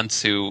 had gone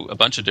to a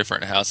bunch of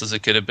different houses,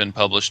 it could have been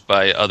published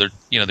by other,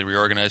 the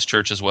Reorganized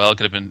Church as well. It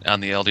could have been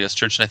on the LDS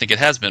Church, and I think it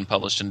has been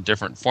published in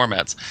different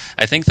formats.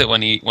 I think that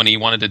when he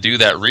wanted to do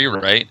that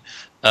rewrite,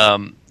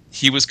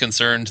 he was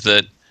concerned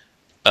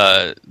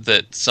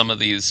that some of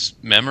these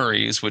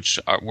memories, which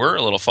were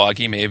a little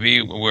foggy,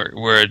 maybe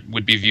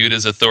would be viewed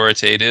as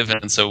authoritative,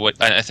 and so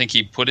I think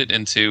he put it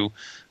into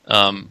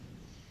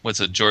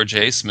George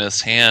A.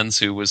 Smith's hands,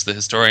 who was the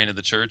historian of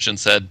the church, and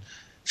said,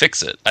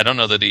 fix it. I don't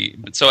know that he.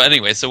 So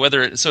anyway,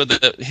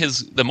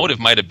 the motive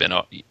might have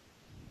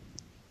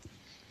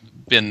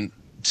been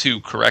to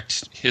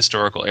correct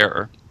historical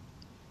error.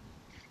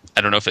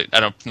 I don't know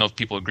if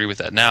people agree with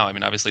that now. I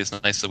mean, obviously, it's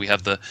nice that we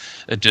have the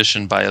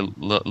edition by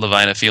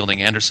Levina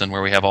Fielding Anderson,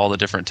 where we have all the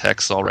different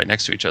texts all right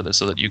next to each other,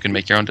 so that you can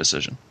make your own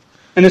decision.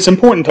 And it's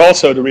important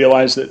also to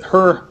realize that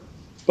her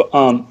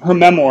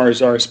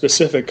memoirs are a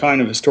specific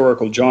kind of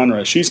historical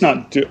genre. She's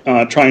not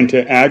trying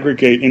to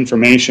aggregate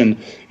information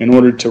in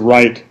order to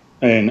write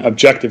an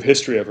objective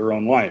history of her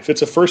own life.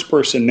 It's a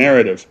first-person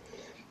narrative,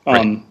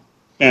 right.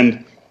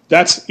 And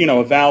that's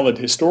a valid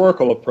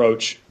historical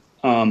approach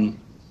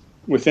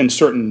within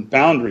certain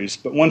boundaries.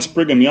 But once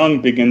Brigham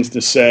Young begins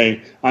to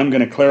say, I'm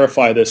going to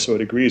clarify this so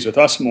it agrees with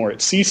us more,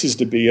 it ceases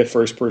to be a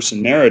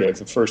first-person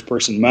narrative, a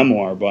first-person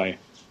memoir by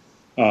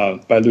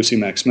Lucy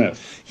Mack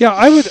Smith. Yeah,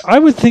 I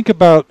would think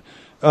about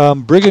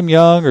Brigham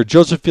Young or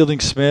Joseph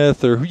Fielding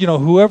Smith or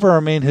whoever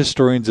our main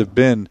historians have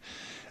been.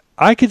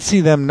 I could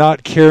see them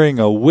not caring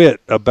a whit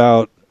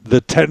about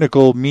the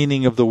technical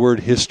meaning of the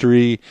word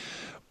history,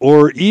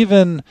 or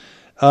even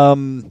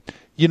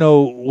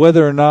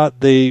whether or not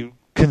they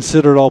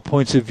considered all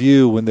points of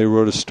view when they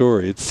wrote a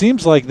story. It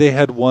seems like they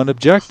had one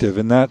objective,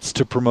 and that's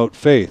to promote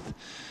faith.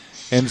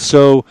 And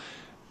so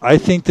I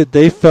think that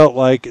they felt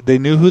like they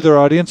knew who their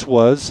audience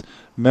was,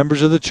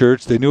 members of the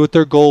church. They knew what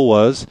their goal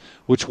was,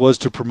 which was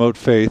to promote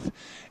faith.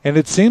 And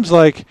it seems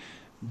like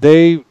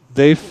they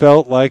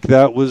felt like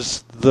that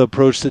was the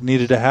approach that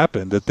needed to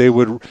happen, that they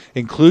would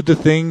include the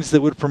things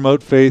that would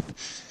promote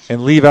faith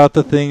and leave out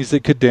the things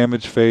that could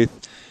damage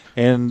faith.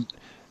 And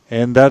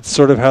that's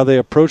sort of how they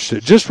approached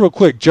it. Just real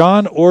quick,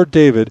 John or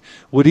David,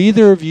 would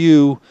either of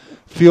you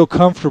feel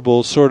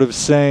comfortable sort of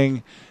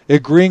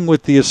agreeing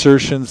with the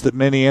assertions that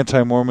many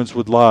anti-Mormons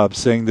would lob,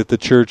 saying that the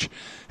church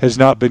has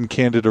not been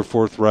candid or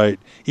forthright,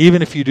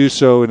 even if you do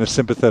so in a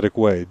sympathetic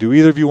way? Do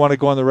either of you want to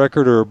go on the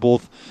record, or are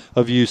both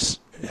of you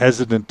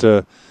hesitant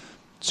to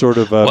sort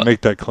of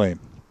make that claim?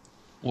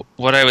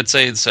 What I would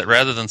say is that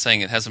rather than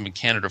saying it hasn't been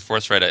candid or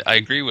forthright, I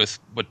agree with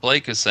what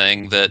Blake is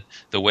saying, that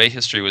the way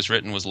history was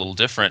written was a little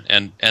different,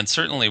 and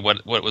certainly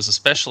what was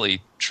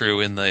especially true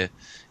in the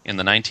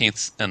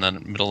 19th and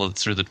then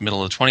through the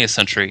middle of the 20th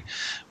century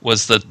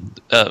was that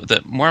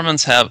that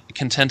Mormons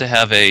can tend to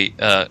have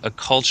a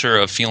culture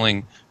of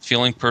feeling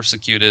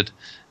persecuted,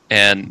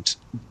 and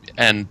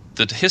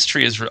the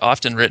history was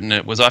often written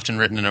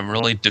in a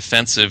really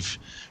defensive,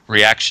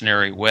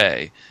 reactionary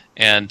way,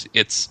 and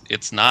it's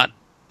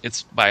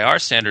by our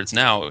standards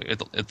now,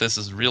 this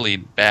is really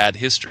bad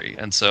history.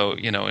 And so,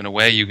 in a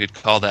way, you could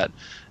call that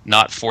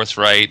not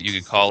forthright. You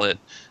could call it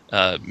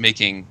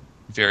making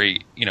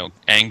very,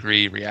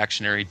 angry,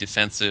 reactionary,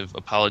 defensive,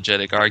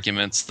 apologetic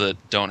arguments that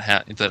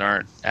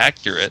aren't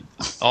accurate.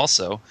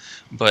 Also,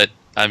 but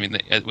I mean,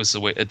 it was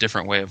a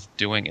different way of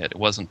doing it. It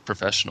wasn't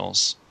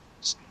professionals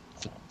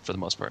for the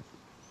most part.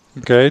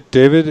 Okay,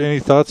 David, any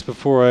thoughts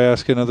before I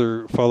ask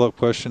another follow-up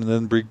question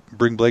and then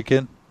bring Blake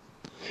in?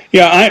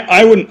 Yeah,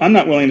 I'm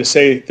not willing to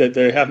say that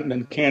they haven't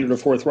been candid or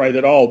forthright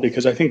at all,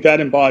 because I think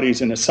that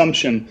embodies an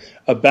assumption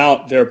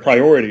about their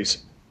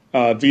priorities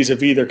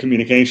vis-a-vis their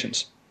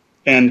communications.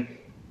 And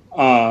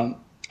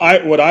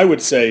what I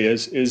would say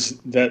is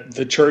that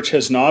the church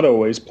has not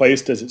always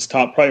placed as its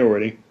top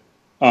priority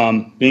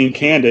being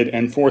candid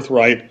and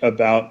forthright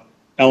about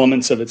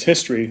elements of its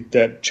history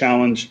that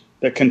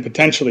can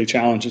potentially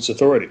challenge its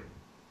authority.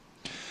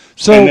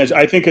 So, and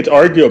I think it's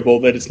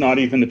arguable that it's not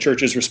even the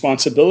church's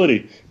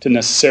responsibility to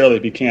necessarily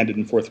be candid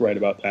and forthright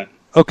about that.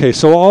 Okay,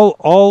 so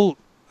I'll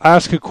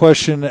ask a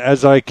question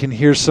as I can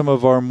hear some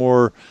of our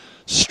more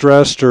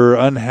stressed or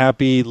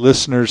unhappy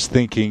listeners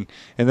thinking,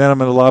 and then I'm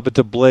going to lob it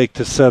to Blake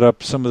to set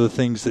up some of the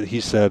things that he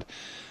said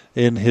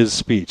in his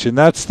speech. And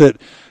that's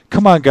that,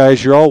 come on,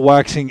 guys, you're all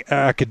waxing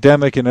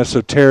academic and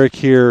esoteric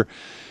here.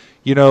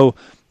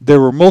 There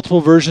were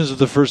multiple versions of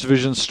the First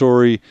Vision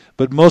story,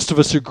 but most of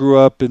us who grew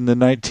up in the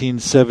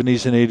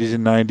 1970s and 80s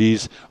and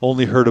 90s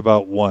only heard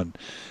about one.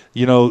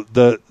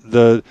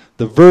 The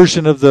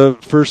version of the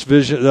First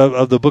Vision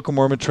of the Book of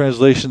Mormon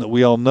translation that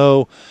we all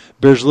know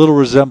bears little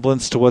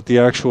resemblance to what the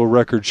actual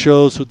record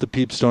shows with the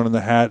peepstone and the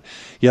hat.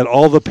 Yet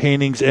all the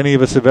paintings any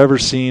of us have ever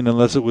seen,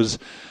 unless it was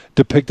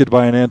depicted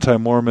by an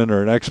anti-Mormon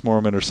or an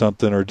ex-Mormon or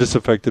something, or a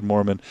disaffected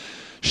Mormon,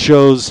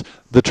 shows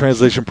the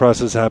translation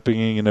process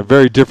happening in a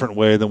very different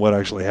way than what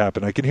actually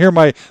happened. I can hear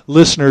my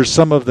listeners,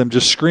 some of them,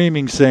 just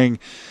screaming, saying,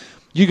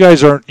 "You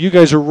guys are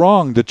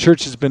wrong. The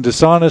church has been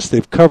dishonest.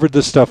 They've covered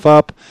this stuff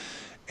up,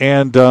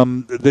 and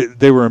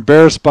they were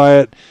embarrassed by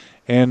it,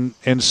 and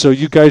so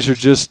you guys are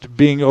just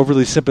being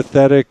overly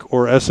sympathetic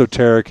or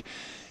esoteric,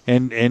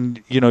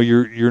 and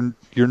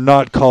you're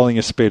not calling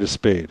a spade a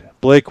spade."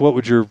 Blake, what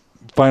would your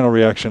final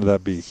reaction to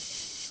that be?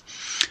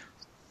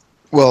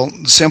 Well,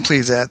 simply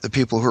that the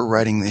people who are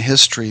writing the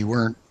history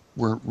weren't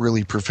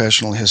really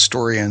professional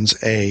historians,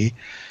 A.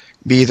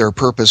 B, their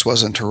purpose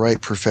wasn't to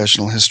write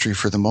professional history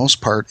for the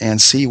most part,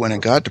 and C, when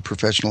it got to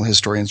professional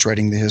historians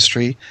writing the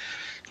history,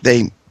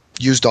 they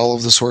used all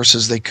of the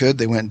sources they could.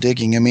 They went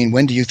digging. I mean,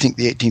 when do you think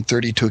the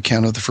 1832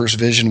 account of the First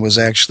Vision was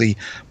actually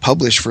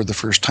published for the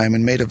first time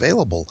and made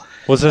available?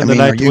 Was it the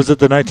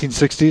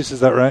 1960s? Is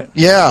that right?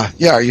 Yeah.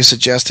 Are you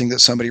suggesting that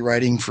somebody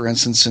writing, for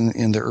instance,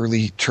 in the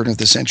early turn of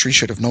the century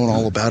should have known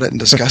all about it and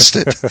discussed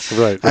it?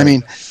 Right. I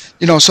mean,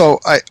 so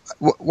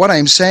what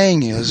I'm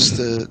saying is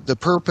the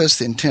purpose,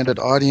 the intended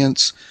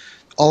audience,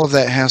 all of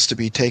that has to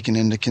be taken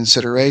into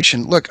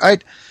consideration. Look,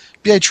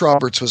 B.H.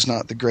 Roberts was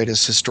not the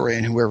greatest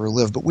historian who ever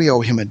lived, but we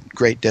owe him a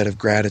great debt of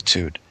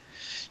gratitude.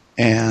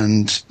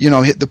 And,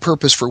 the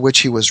purpose for which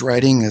he was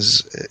writing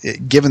is,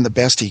 given the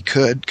best he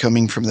could,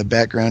 coming from the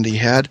background he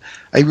had,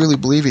 I really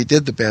believe he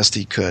did the best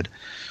he could.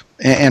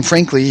 And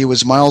frankly, he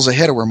was miles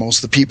ahead of where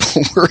most of the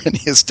people were in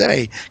his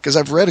day, because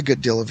I've read a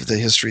good deal of the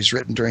histories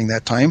written during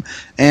that time,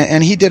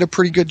 and he did a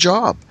pretty good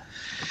job.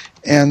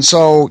 And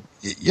so,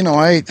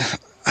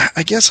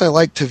 I guess I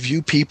like to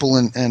view people,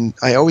 and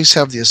I always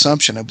have the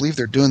assumption, I believe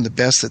they're doing the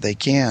best that they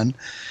can,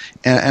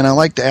 and I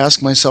like to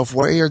ask myself,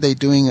 why are they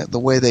doing it the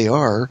way they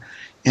are,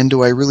 and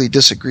do I really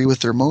disagree with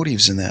their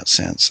motives in that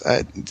sense?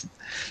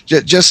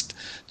 Just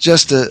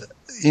an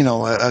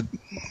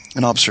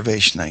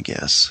observation, I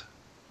guess.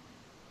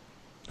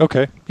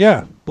 Okay.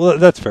 Yeah. Well,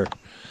 that's fair.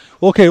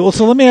 Okay. Well,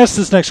 so let me ask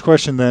this next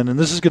question then, and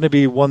this is going to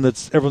be one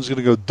that's everyone's going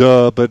to go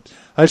duh, but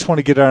I just want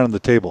to get it out on the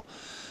table.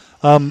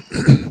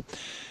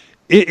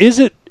 Is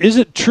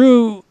it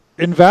true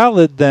and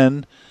valid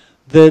then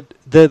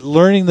that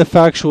learning the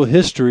factual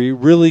history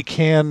really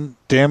can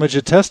damage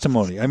a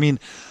testimony? I mean,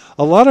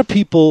 a lot of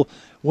people,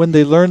 when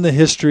they learn the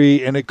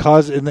history and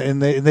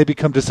they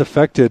become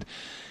disaffected,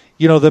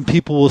 then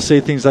people will say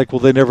things like, well,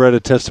 they never had a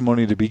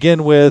testimony to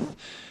begin with.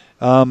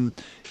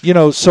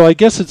 So I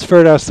guess it's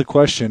fair to ask the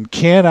question,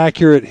 can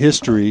accurate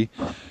history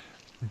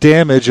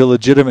damage a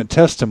legitimate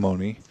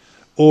testimony,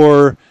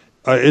 or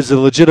is a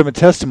legitimate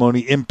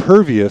testimony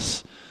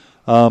impervious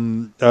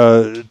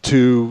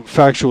to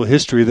factual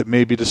history that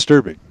may be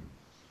disturbing?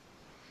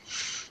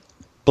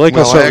 Blake,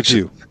 I'll start with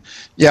you.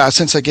 Yeah,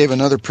 since I gave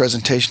another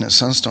presentation at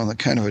Sunstone that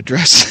kind of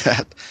addressed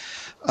that,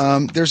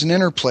 there's an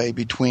interplay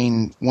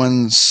between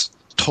one's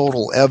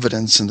total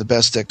evidence and the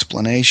best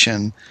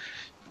explanation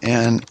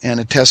and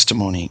a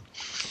testimony.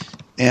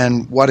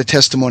 And what a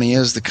testimony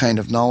is, the kind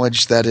of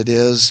knowledge that it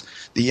is,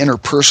 the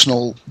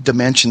interpersonal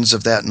dimensions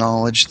of that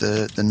knowledge,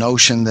 the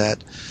notion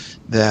that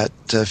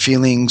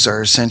feelings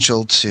are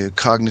essential to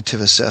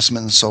cognitive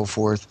assessment and so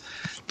forth.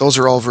 Those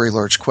are all very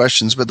large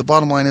questions. But the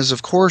bottom line is,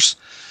 of course,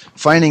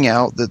 finding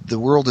out that the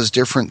world is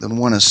different than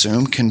one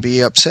assumed can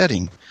be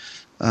upsetting.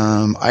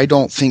 I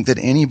don't think that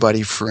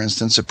anybody, for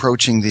instance,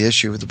 approaching the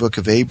issue of the Book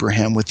of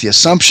Abraham with the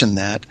assumption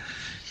that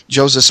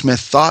Joseph Smith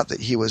thought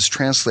that he was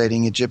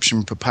translating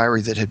Egyptian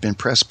papyri that had been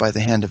pressed by the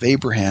hand of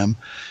Abraham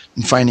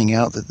and finding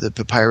out that the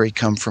papyri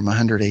come from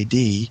 100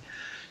 AD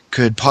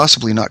could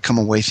possibly not come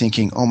away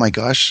thinking, oh my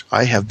gosh,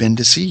 I have been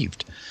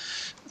deceived.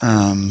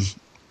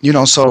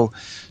 So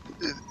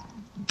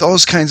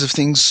those kinds of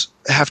things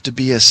have to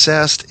be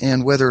assessed,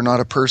 and whether or not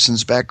a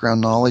person's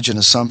background knowledge and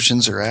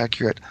assumptions are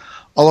accurate,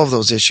 all of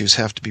those issues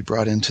have to be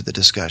brought into the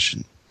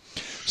discussion.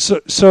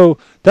 So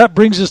that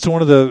brings us to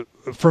one of the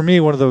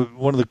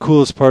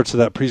coolest parts of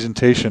that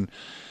presentation,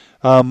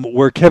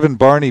 where Kevin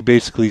Barney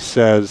basically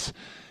says,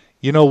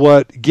 you know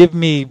what,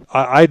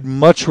 I'd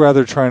much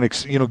rather try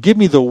and, give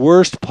me the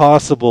worst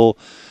possible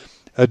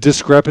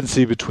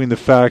discrepancy between the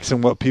facts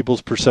and what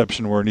people's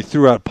perception were. And he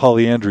threw out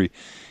polyandry.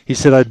 He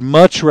said, I'd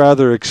much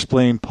rather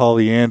explain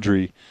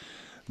polyandry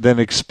than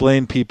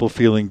explain people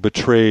feeling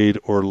betrayed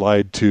or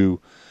lied to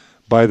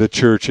by the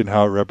church and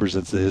how it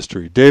represents the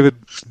history. David,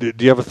 do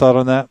you have a thought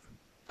on that?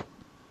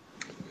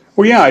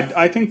 Well, yeah,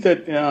 I think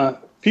that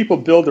people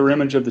build their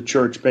image of the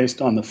church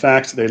based on the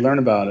facts that they learn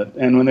about it.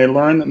 And when they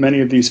learn that many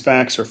of these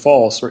facts are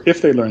false, or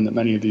if they learn that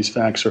many of these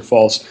facts are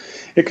false,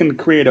 it can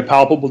create a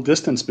palpable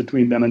distance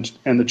between them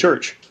and the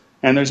church.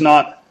 And there's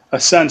not a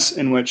sense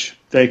in which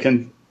they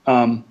can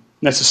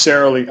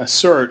necessarily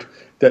assert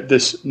that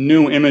this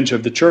new image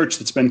of the church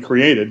that's been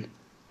created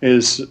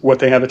is what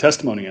they have a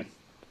testimony in.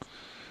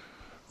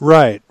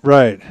 Right.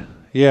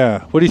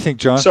 Yeah. What do you think,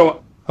 John?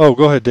 So,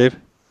 go ahead, Dave.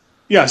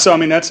 Yeah, so I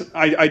mean,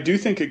 I do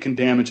think it can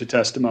damage a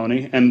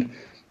testimony, and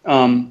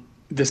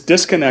this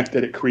disconnect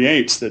that it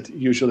creates, that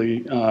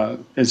usually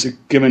is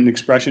given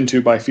expression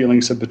to by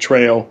feelings of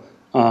betrayal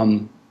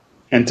and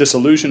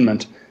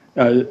disillusionment,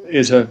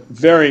 is a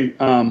very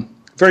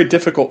very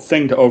difficult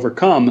thing to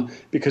overcome,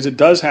 because it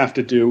does have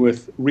to do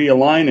with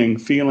realigning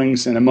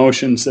feelings and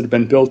emotions that have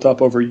been built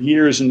up over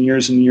years and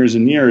years and years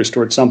and years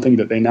towards something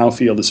that they now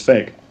feel is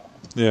fake.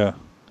 Yeah.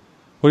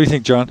 What do you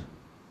think, John?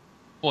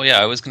 Well, yeah,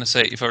 I was going to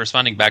say, if I'm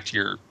responding back to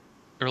your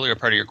earlier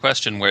part of your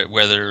question,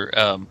 whether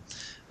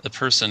the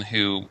person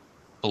who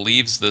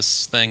believes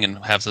this thing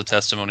and has the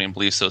testimony and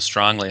believes so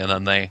strongly,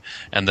 and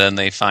then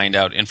they find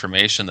out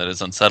information that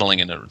is unsettling,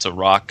 and it's a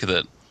rock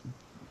that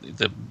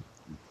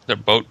their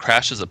boat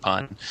crashes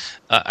upon,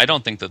 I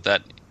don't think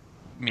that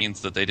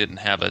means that they didn't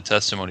have a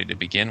testimony to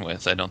begin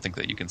with. I don't think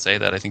that you can say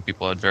that. I think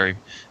people had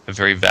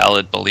very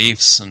valid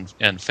beliefs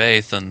and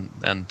faith,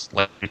 and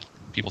like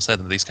people said,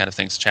 that these kind of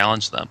things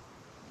challenge them.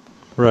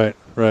 Right.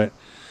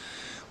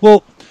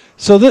 Well,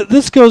 so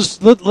this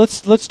goes.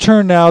 Let's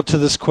turn now to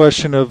this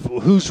question of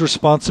whose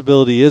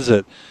responsibility is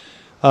it.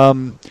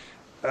 I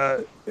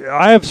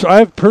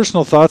have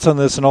personal thoughts on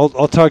this, and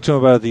I'll talk to him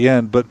about it at the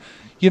end. But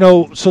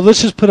so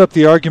let's just put up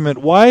the argument: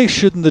 why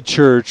shouldn't the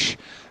church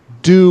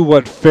do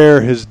what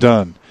FAIR has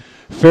done?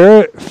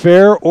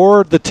 FAIR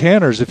or the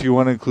Tanners, if you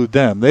want to include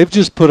them. They've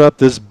just put up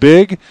this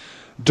big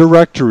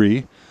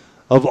directory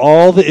of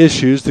all the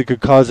issues that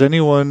could cause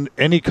anyone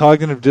any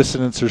cognitive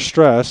dissonance or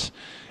stress,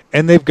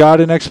 and they've got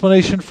an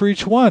explanation for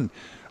each one.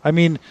 I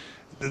mean,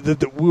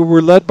 we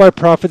were led by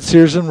prophets,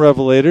 seers, and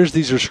revelators.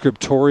 These are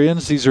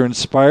scriptorians. These are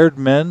inspired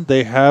men.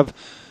 They have,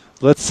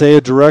 let's say,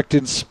 a direct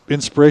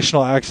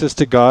inspirational access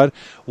to God.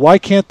 Why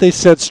can't they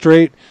set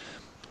straight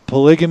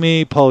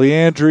polygamy,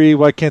 polyandry?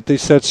 Why can't they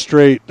set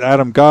straight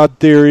Adam-God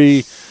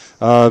theory,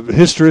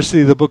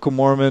 historicity of the Book of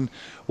Mormon?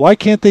 Why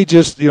can't they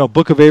just,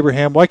 Book of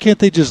Abraham, why can't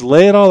they just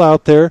lay it all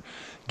out there,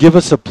 give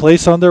us a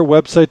place on their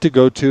website to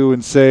go to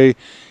and say,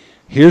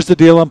 here's the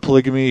deal on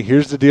polygamy,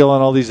 here's the deal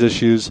on all these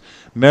issues,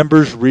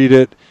 members read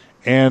it,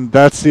 and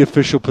that's the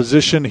official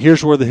position.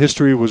 Here's where the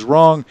history was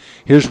wrong.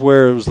 Here's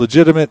where it was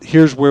legitimate.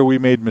 Here's where we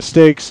made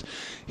mistakes.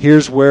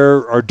 Here's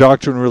where our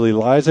doctrine really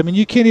lies. I mean,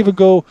 you can't even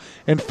go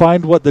and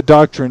find what the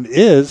doctrine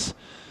is.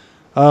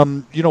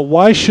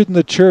 Why shouldn't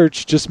the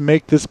church just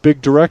make this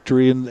big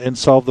directory and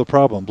solve the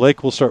problem?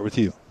 Blake, we'll start with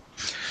you.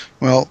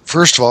 Well,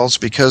 first of all, it's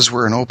because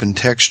we're an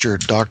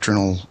open-textured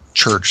doctrinal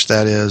church.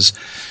 That is,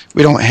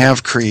 we don't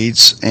have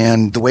creeds,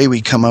 and the way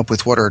we come up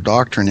with what our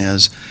doctrine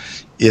is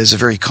a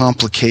very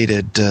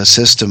complicated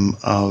system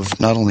of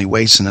not only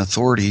weights and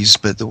authorities,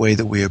 but the way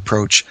that we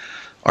approach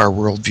our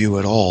worldview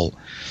at all.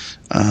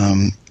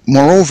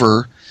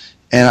 Moreover,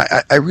 and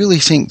I really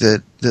think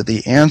that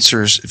the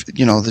answers,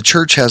 the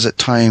church has at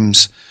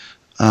times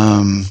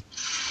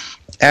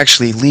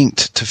actually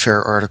linked to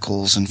Fair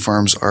articles and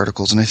Farms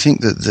articles, and I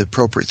think that the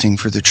appropriate thing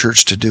for the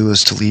church to do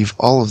is to leave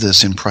all of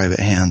this in private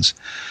hands,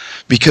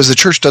 because the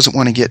church doesn't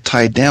want to get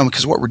tied down,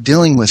 because what we're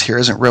dealing with here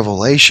isn't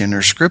revelation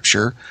or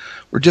scripture.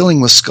 We're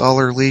dealing with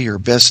scholarly or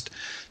best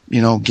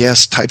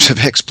guess types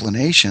of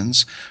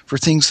explanations for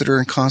things that are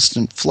in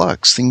constant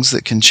flux, things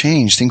that can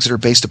change, things that are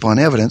based upon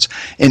evidence,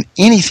 and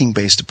anything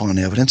based upon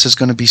evidence is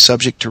going to be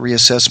subject to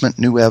reassessment,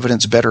 new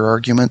evidence, better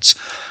arguments.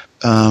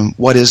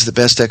 What is the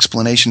best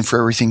explanation for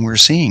everything we're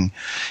seeing?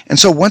 And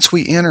so once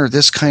we enter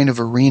this kind of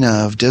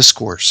arena of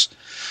discourse,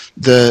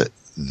 the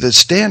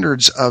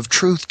standards of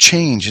truth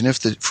change. And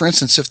for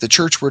instance, if the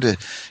church were to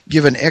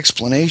give an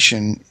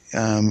explanation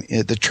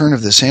at the turn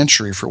of the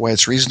century for why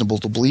it's reasonable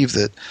to believe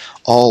that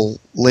all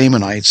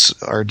Lamanites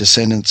are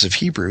descendants of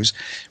Hebrews,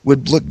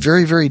 would look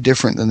very, very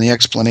different than the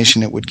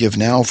explanation it would give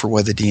now for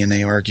why the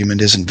DNA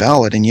argument isn't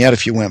valid. And yet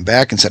if you went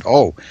back and said,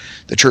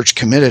 the church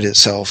committed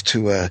itself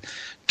to a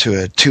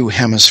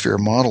two-hemisphere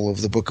model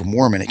of the Book of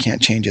Mormon, it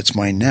can't change its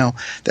mind now,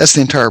 that's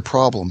the entire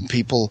problem.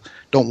 People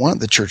don't want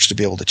the church to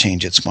be able to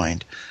change its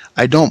mind.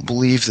 I don't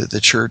believe that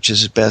the church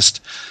is best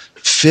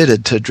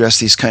fitted to address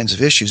these kinds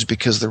of issues,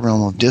 because the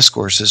realm of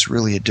discourse is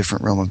really a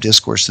different realm of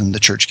discourse than the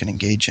church can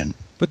engage in.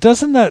 But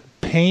doesn't that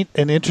paint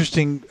an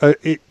interesting,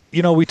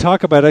 we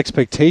talk about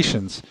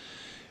expectations.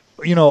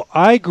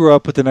 I grew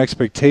up with an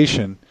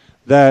expectation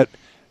that,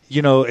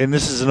 and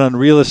this is an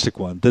unrealistic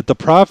one, that the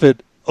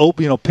prophet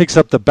picks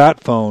up the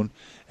bat phone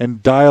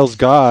and dials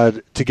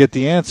God to get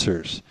the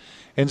answers.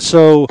 And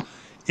so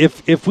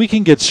if we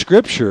can get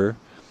scripture,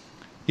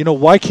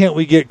 why can't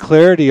we get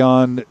clarity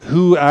on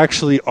who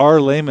actually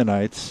are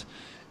Lamanites,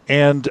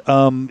 and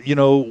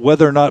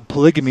whether or not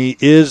polygamy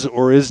is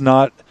or is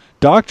not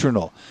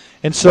doctrinal?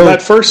 And so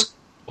that first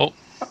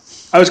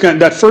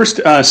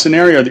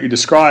scenario that you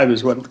describe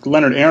is what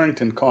Leonard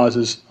Arrington calls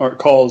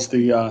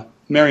the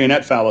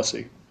marionette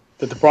fallacy,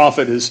 that the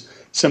prophet is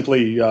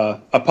simply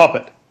a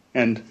puppet,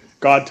 and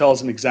God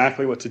tells him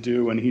exactly what to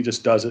do, and he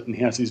just does it, and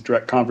he has these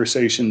direct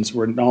conversations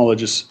where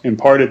knowledge is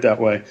imparted that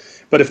way.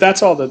 But if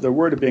that's all the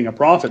word of being a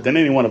prophet, then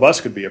any one of us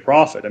could be a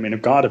prophet. I mean,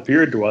 if God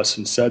appeared to us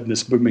and said in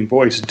this booming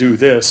voice, do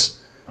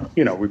this,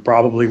 we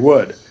probably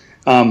would.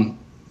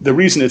 The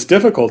reason it's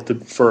difficult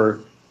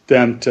for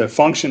them to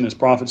function as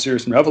prophets,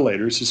 seers, and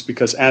revelators is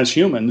because as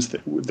humans,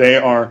 they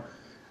are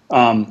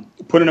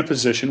put in a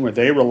position where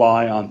they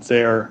rely on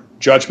their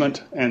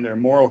judgment and their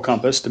moral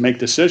compass to make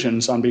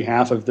decisions on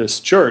behalf of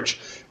this church,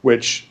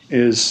 which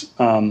is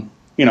an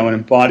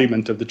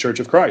embodiment of the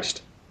Church of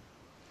Christ.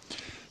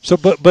 So,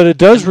 but it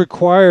does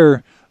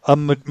require a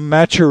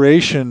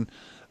maturation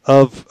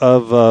of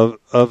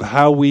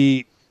how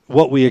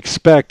what we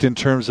expect in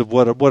terms of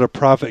what a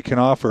prophet can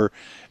offer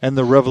and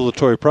the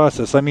revelatory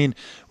process. I mean,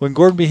 when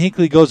Gordon B.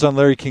 Hinckley goes on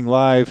Larry King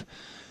Live,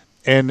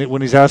 and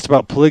when he's asked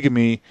about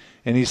polygamy,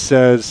 and he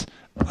says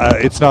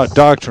it's not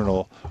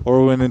doctrinal,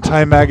 or when in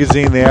Time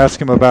Magazine they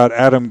ask him about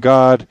Adam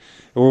God,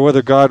 or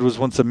whether God was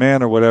once a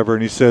man or whatever,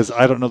 and he says,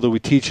 I don't know that we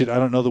teach it, I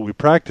don't know that we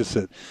practice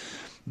it.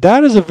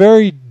 That is a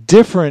very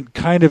different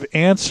kind of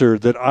answer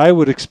that I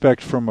would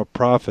expect from a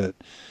prophet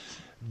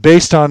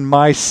based on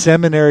my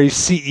seminary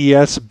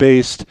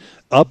CES-based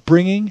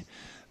upbringing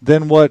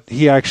than what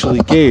he actually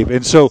gave.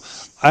 And so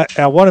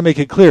I want to make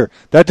it clear,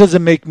 that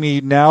doesn't make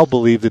me now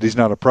believe that he's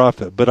not a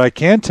prophet, but I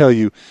can tell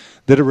you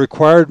that it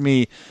required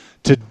me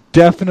to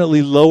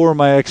definitely lower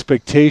my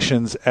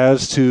expectations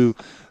as to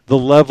the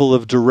level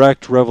of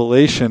direct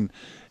revelation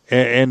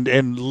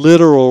and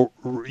literal,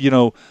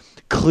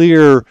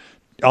 clear,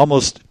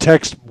 almost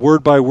text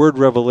word by word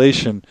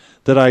revelation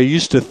that I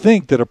used to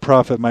think that a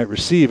prophet might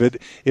receive.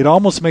 It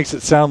almost makes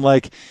it sound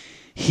like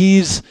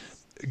he's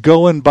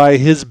going by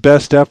his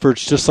best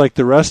efforts just like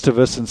the rest of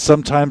us, and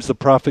sometimes the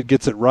prophet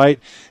gets it right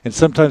and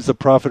sometimes the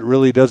prophet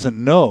really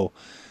doesn't know.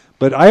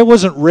 But I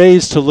wasn't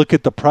raised to look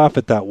at the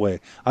prophet that way.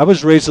 I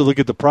was raised to look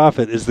at the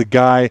prophet as the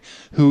guy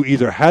who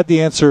either had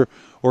the answer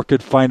or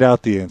could find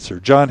out the answer.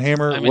 John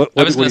Hamer, I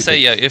was going to say,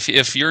 yeah,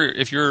 if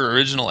your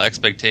original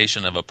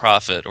expectation of a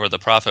prophet or the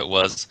prophet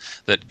was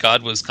that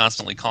God was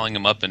constantly calling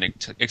him up and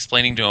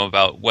explaining to him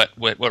about what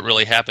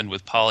really happened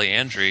with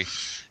polyandry,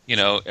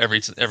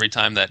 every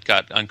time that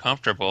got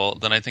uncomfortable,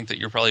 then I think that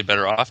you're probably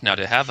better off now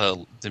to have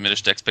a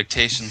diminished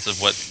expectations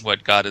of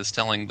what God is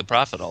telling the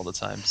prophet all the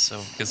time.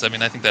 So, because I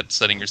think that's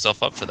setting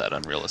yourself up for that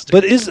unrealistic.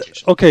 But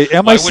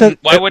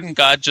why wouldn't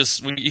God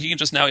just? He can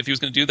just now, if he was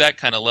going to do that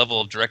kind of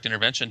level of direct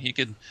intervention, he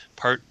could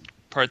part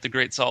the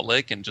Great Salt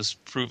Lake and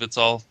just prove it's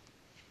all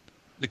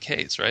the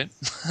case, right?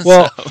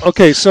 Well,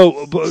 okay.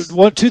 So,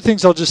 two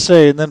things I'll just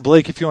say, and then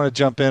Blake, if you want to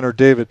jump in, or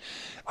David,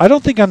 I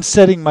don't think I'm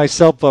setting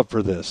myself up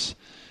for this.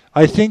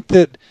 I think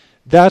and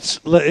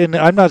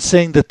I'm not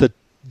saying that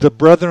the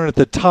brethren at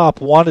the top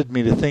wanted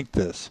me to think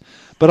this,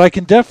 but I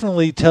can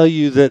definitely tell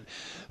you that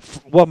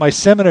what my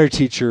seminary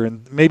teacher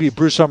and maybe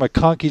Bruce R.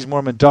 McConkie's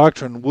Mormon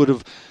doctrine would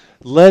have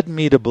led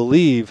me to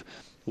believe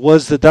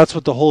was that that's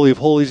what the Holy of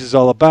Holies is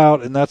all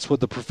about, and that's what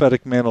the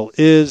prophetic mantle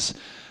is.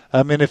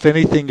 And if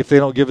anything, if they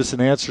don't give us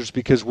an answer, it's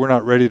because we're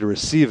not ready to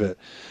receive it.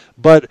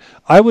 But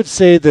I would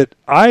say that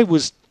I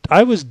was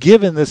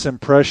given this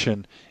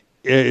impression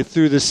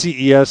through the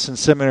CES and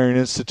Seminary and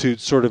Institute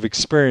sort of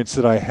experience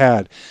that I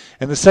had.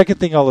 And the second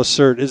thing I'll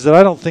assert is that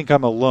I don't think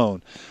I'm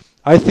alone.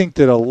 I think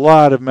that a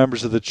lot of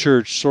members of the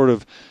church sort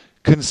of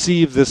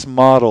conceive this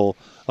model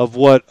of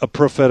what a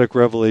prophetic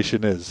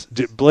revelation is.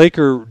 Blake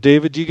or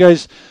David, do you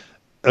guys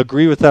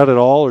agree with that at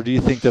all, or do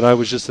you think that I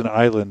was just an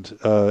island,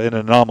 an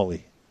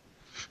anomaly?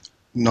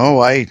 No,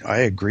 I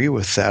agree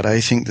with that.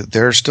 I think that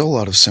there are still a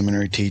lot of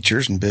seminary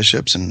teachers and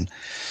bishops and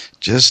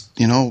just,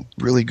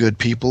 really good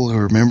people who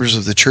are members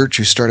of the church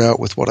who start out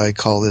with what I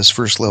call this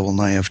first level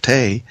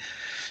naivete.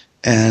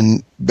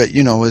 But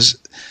as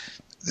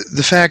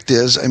the fact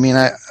is,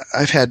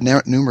 I've had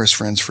numerous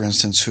friends, for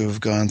instance, who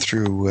have gone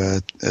through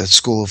a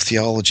school of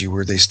theology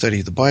where they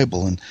study the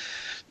Bible, and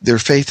their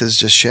faith is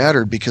just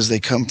shattered because they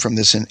come from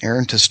this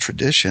inerrantist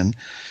tradition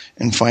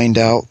and find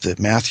out that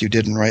Matthew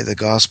didn't write the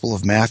Gospel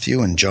of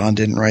Matthew and John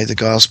didn't write the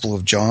Gospel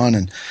of John,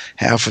 and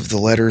half of the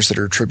letters that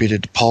are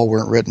attributed to Paul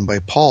weren't written by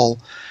Paul.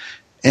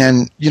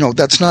 And,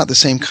 that's not the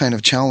same kind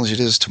of challenge it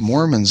is to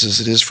Mormons as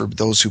it is for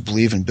those who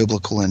believe in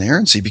biblical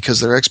inerrancy, because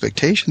their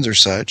expectations are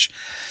such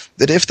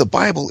that if the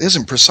Bible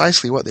isn't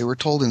precisely what they were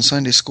told in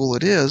Sunday school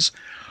it is,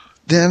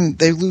 then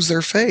they lose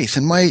their faith.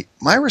 And my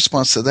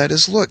response to that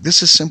is, look,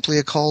 this is simply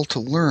a call to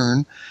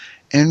learn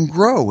and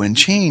grow and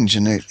change,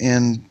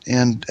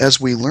 and as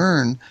we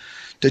learn,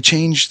 to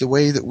change the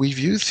way that we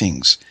view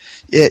things.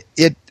 It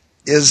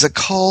is a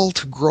call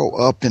to grow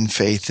up in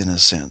faith, in a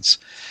sense.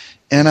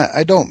 And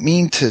I don't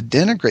mean to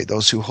denigrate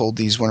those who hold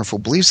these wonderful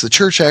beliefs. The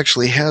church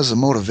actually has a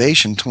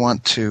motivation to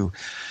want to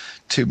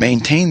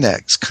maintain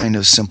that kind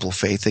of simple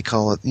faith. They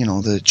call it,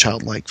 the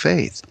childlike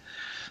faith,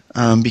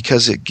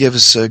 because it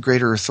gives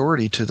greater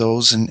authority to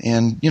those.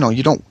 And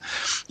you don't.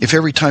 If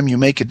every time you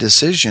make a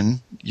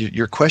decision,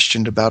 you're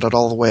questioned about it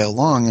all the way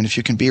along, and if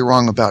you can be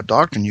wrong about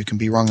doctrine, you can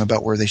be wrong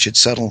about where they should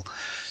settle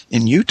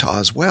in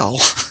Utah as well.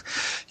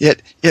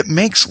 It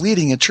makes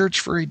leading a church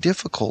very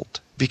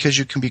difficult, because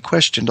you can be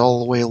questioned all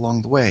the way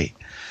along the way.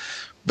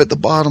 But the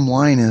bottom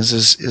line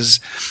is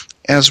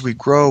as we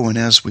grow and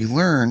as we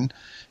learn,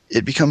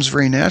 it becomes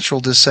very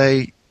natural to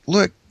say,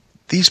 look,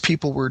 these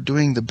people were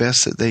doing the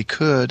best that they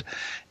could,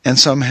 and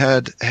some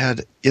had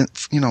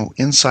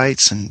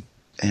insights and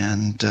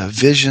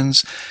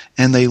visions,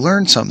 and they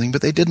learned something,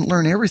 but they didn't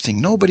learn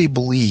everything. Nobody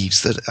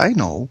believes that I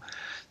know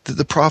that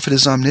the prophet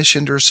is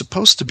omniscient or is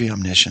supposed to be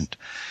omniscient.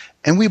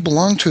 And we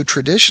belong to a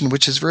tradition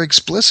which is very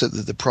explicit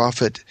that the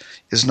prophet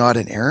is not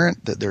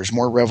inerrant, that there's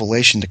more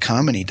revelation to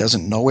come and he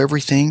doesn't know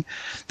everything,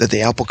 that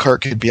the apple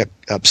cart could be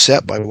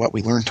upset by what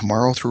we learn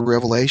tomorrow through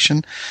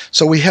revelation.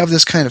 So we have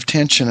this kind of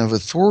tension of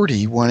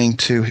authority wanting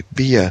to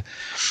be a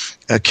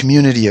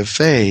community of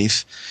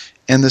faith,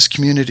 and this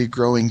community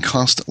growing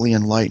constantly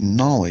in light and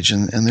knowledge.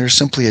 And there's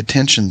simply a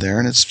tension there,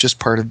 and it's just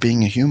part of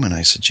being a human,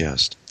 I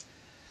suggest.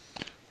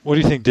 What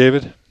do you think,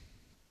 David?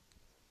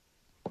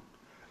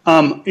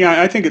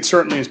 I think it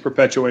certainly is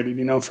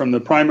perpetuated, from the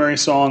primary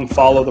song,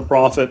 Follow the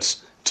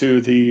Prophets,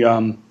 to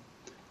the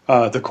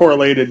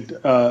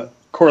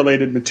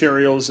correlated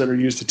materials that are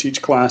used to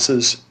teach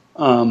classes.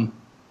 And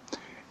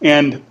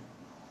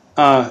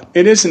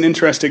it is an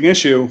interesting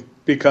issue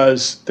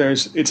because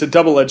it's a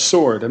double-edged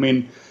sword.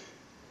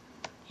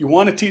 You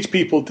want to teach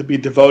people to be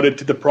devoted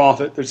to the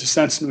prophet. There's a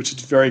sense in which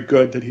it's very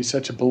good that he's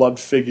such a beloved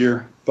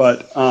figure,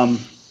 but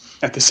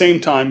at the same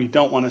time, you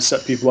don't want to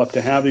set people up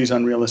to have these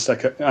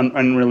unrealistic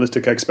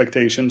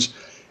expectations,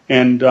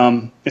 and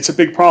it's a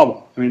big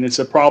problem. It's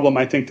a problem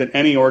I think that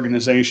any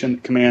organization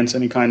that commands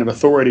any kind of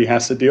authority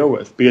has to deal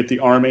with, be it the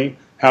Army.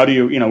 How do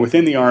you,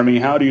 within the Army,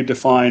 how do you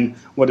define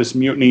what is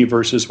mutiny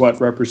versus what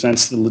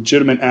represents the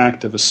legitimate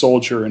act of a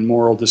soldier in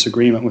moral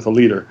disagreement with a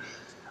leader?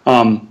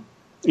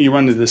 You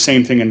run into the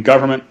same thing in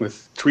government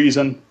with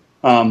treason.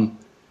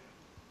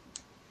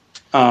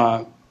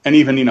 And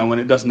even, when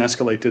it doesn't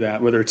escalate to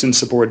that, whether it's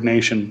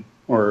insubordination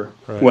or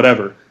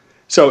whatever.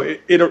 So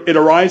it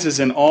arises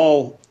in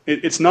all,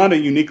 it's not a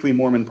uniquely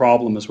Mormon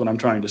problem is what I'm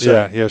trying to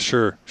say. Yeah,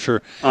 sure.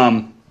 So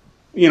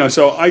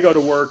I go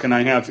to work and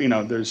I have,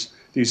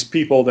 these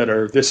people that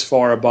are this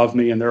far above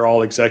me, and they're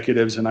all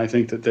executives, and I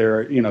think that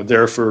they're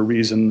there for a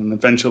reason. And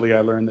eventually,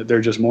 I learned that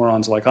they're just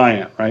morons like I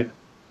am, right?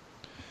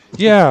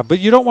 Yeah, but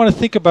you don't want to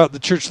think about the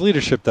church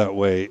leadership that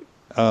way.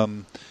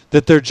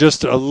 That they're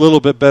just a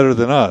little bit better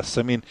than us.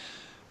 I mean,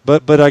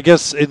 but I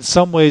guess in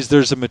some ways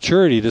there's a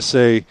maturity to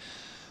say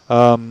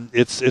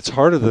it's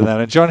harder than that.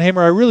 And John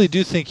Hamer, I really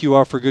do think you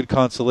offer good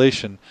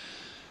consolation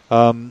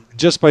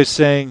just by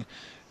saying,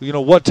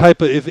 what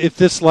type of if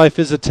this life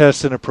is a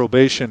test and a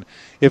probation,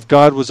 if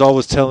God was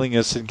always telling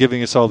us and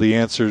giving us all the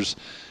answers,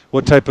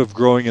 what type of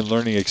growing and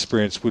learning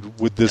experience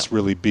would this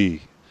really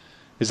be?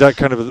 Is that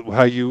kind of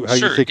how you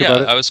think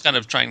about it? I was kind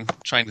of trying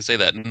to say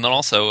that. And then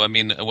also, I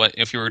mean,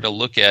 if you were to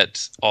look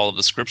at all of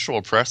the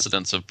scriptural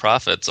precedents of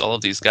prophets, all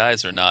of these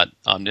guys are not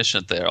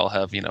omniscient. They all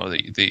have,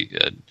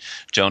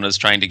 Jonah's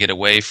trying to get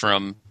away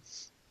from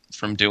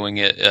doing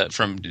it,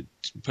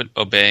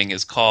 obeying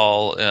his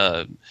call.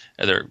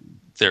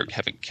 They're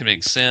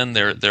committing sin.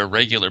 They're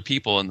regular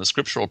people in the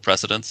scriptural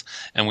precedents.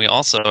 And we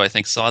also, I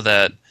think, saw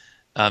that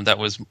that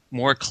was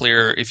more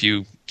clear if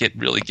you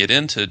really get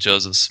into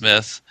Joseph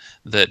Smith,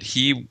 that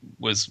he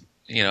was,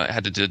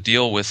 had to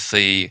deal with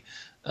the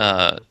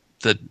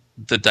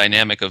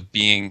dynamic of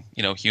being,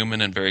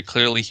 human and very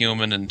clearly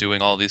human and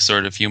doing all these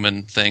sort of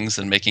human things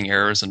and making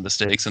errors and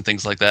mistakes and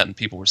things like that. And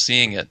people were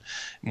seeing it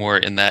more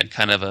in that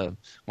kind of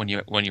when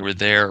you were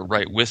there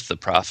right with the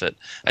prophet.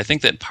 I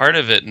think that part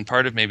of it, and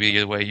part of maybe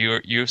the way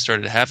you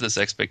started to have this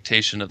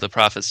expectation of the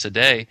prophets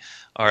today,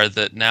 are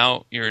that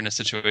now you're in a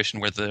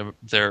situation where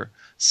they're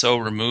so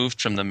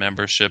removed from the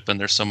membership and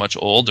they're so much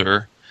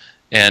older,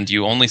 and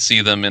you only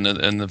see them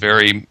in the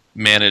very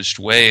managed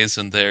ways,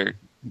 and they're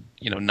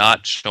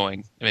not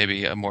showing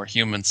maybe a more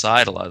human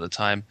side a lot of the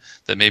time,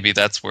 that maybe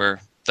that's where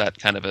that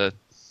kind of a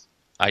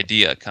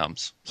idea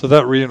comes. So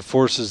that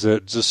reinforces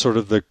it, just sort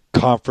of the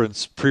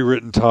conference,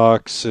 pre-written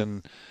talks,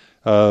 and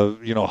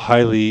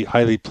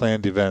highly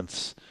planned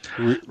events.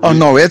 Oh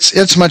no,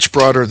 it's much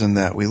broader than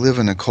that. We live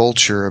in a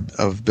culture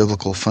of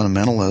biblical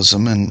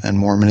fundamentalism, and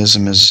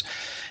Mormonism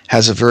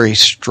has a very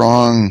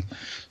strong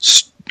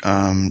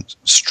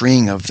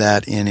string of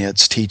that in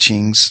its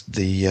teachings.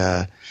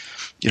 A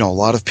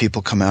lot of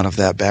people come out of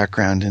that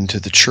background into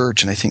the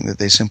church, and I think that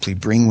they simply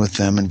bring with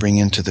them and bring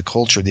into the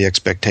culture the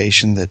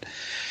expectation that,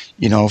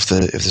 if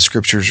the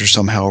scriptures are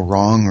somehow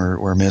wrong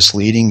or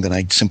misleading, then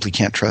I simply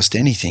can't trust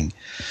anything.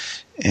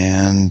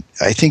 And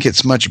I think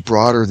it's much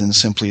broader than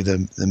simply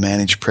the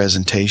managed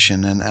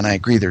presentation, and I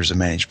agree there's a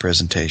managed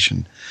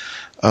presentation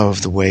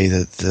of the way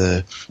that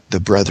the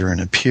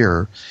brethren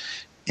appear.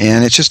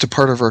 And it's just a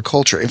part of our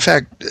culture. In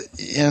fact,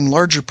 in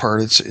larger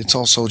part, it's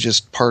also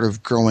just part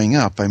of growing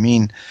up. I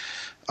mean,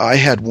 I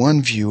had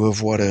one view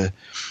of what a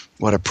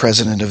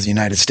president of the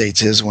United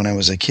States is when I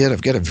was a kid.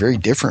 I've got a very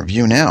different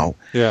view now.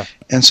 Yeah.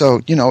 And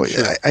so, Sure.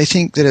 I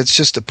think that it's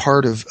just a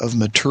part of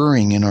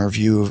maturing in our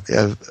view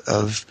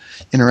of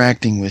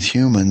interacting with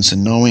humans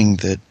and knowing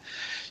that,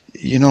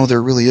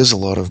 there really is a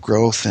lot of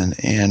growth,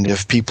 and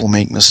if people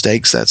make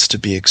mistakes, that's to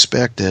be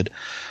expected.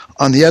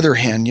 On the other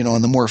hand,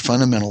 on the more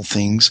fundamental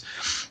things,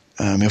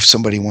 if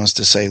somebody wants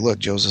to say, look,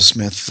 Joseph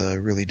Smith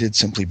really did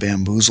simply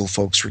bamboozle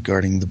folks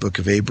regarding the Book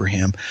of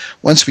Abraham,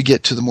 once we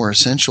get to the more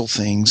essential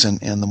things and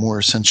the more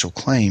essential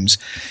claims,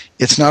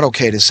 it's not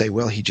okay to say,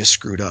 well, he just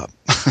screwed up.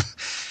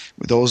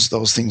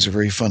 Those things are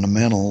very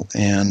fundamental,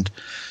 and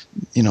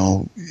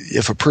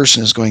if a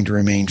person is going to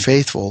remain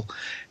faithful,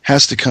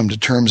 has to come to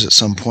terms at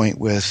some point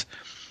with,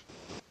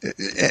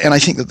 and I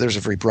think that there's a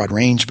very broad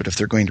range, but if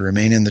they're going to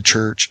remain in the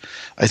church,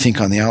 I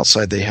think on the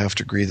outside they have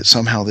to agree that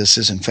somehow this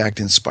is in fact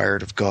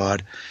inspired of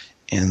God,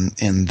 and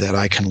that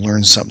I can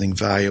learn something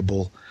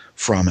valuable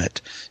from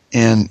it.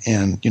 And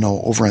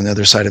over on the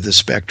other side of the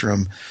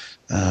spectrum,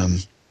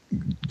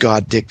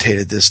 God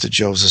dictated this to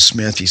Joseph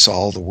Smith. He saw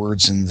all the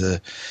words in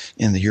the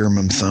Urim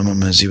and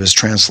Thummim as he was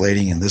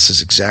translating, and this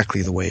is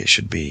exactly the way it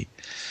should be.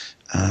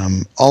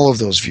 All of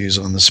those views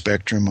on the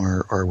spectrum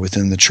are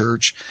within the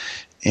church,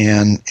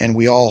 and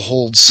we all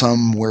hold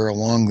somewhere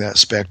along that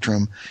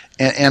spectrum.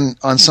 And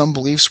on some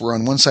beliefs, we're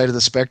on one side of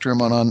the spectrum.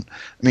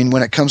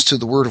 When it comes to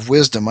the word of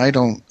wisdom, I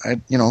don't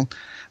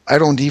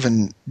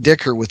even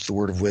dicker with the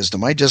word of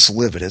wisdom. I just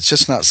live it. It's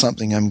just not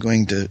something I'm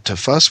going to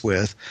fuss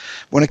with.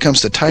 When it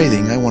comes to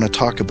tithing, I want to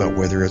talk about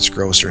whether it's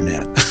gross or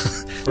net.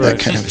 That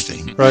kind of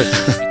thing.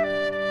 Right.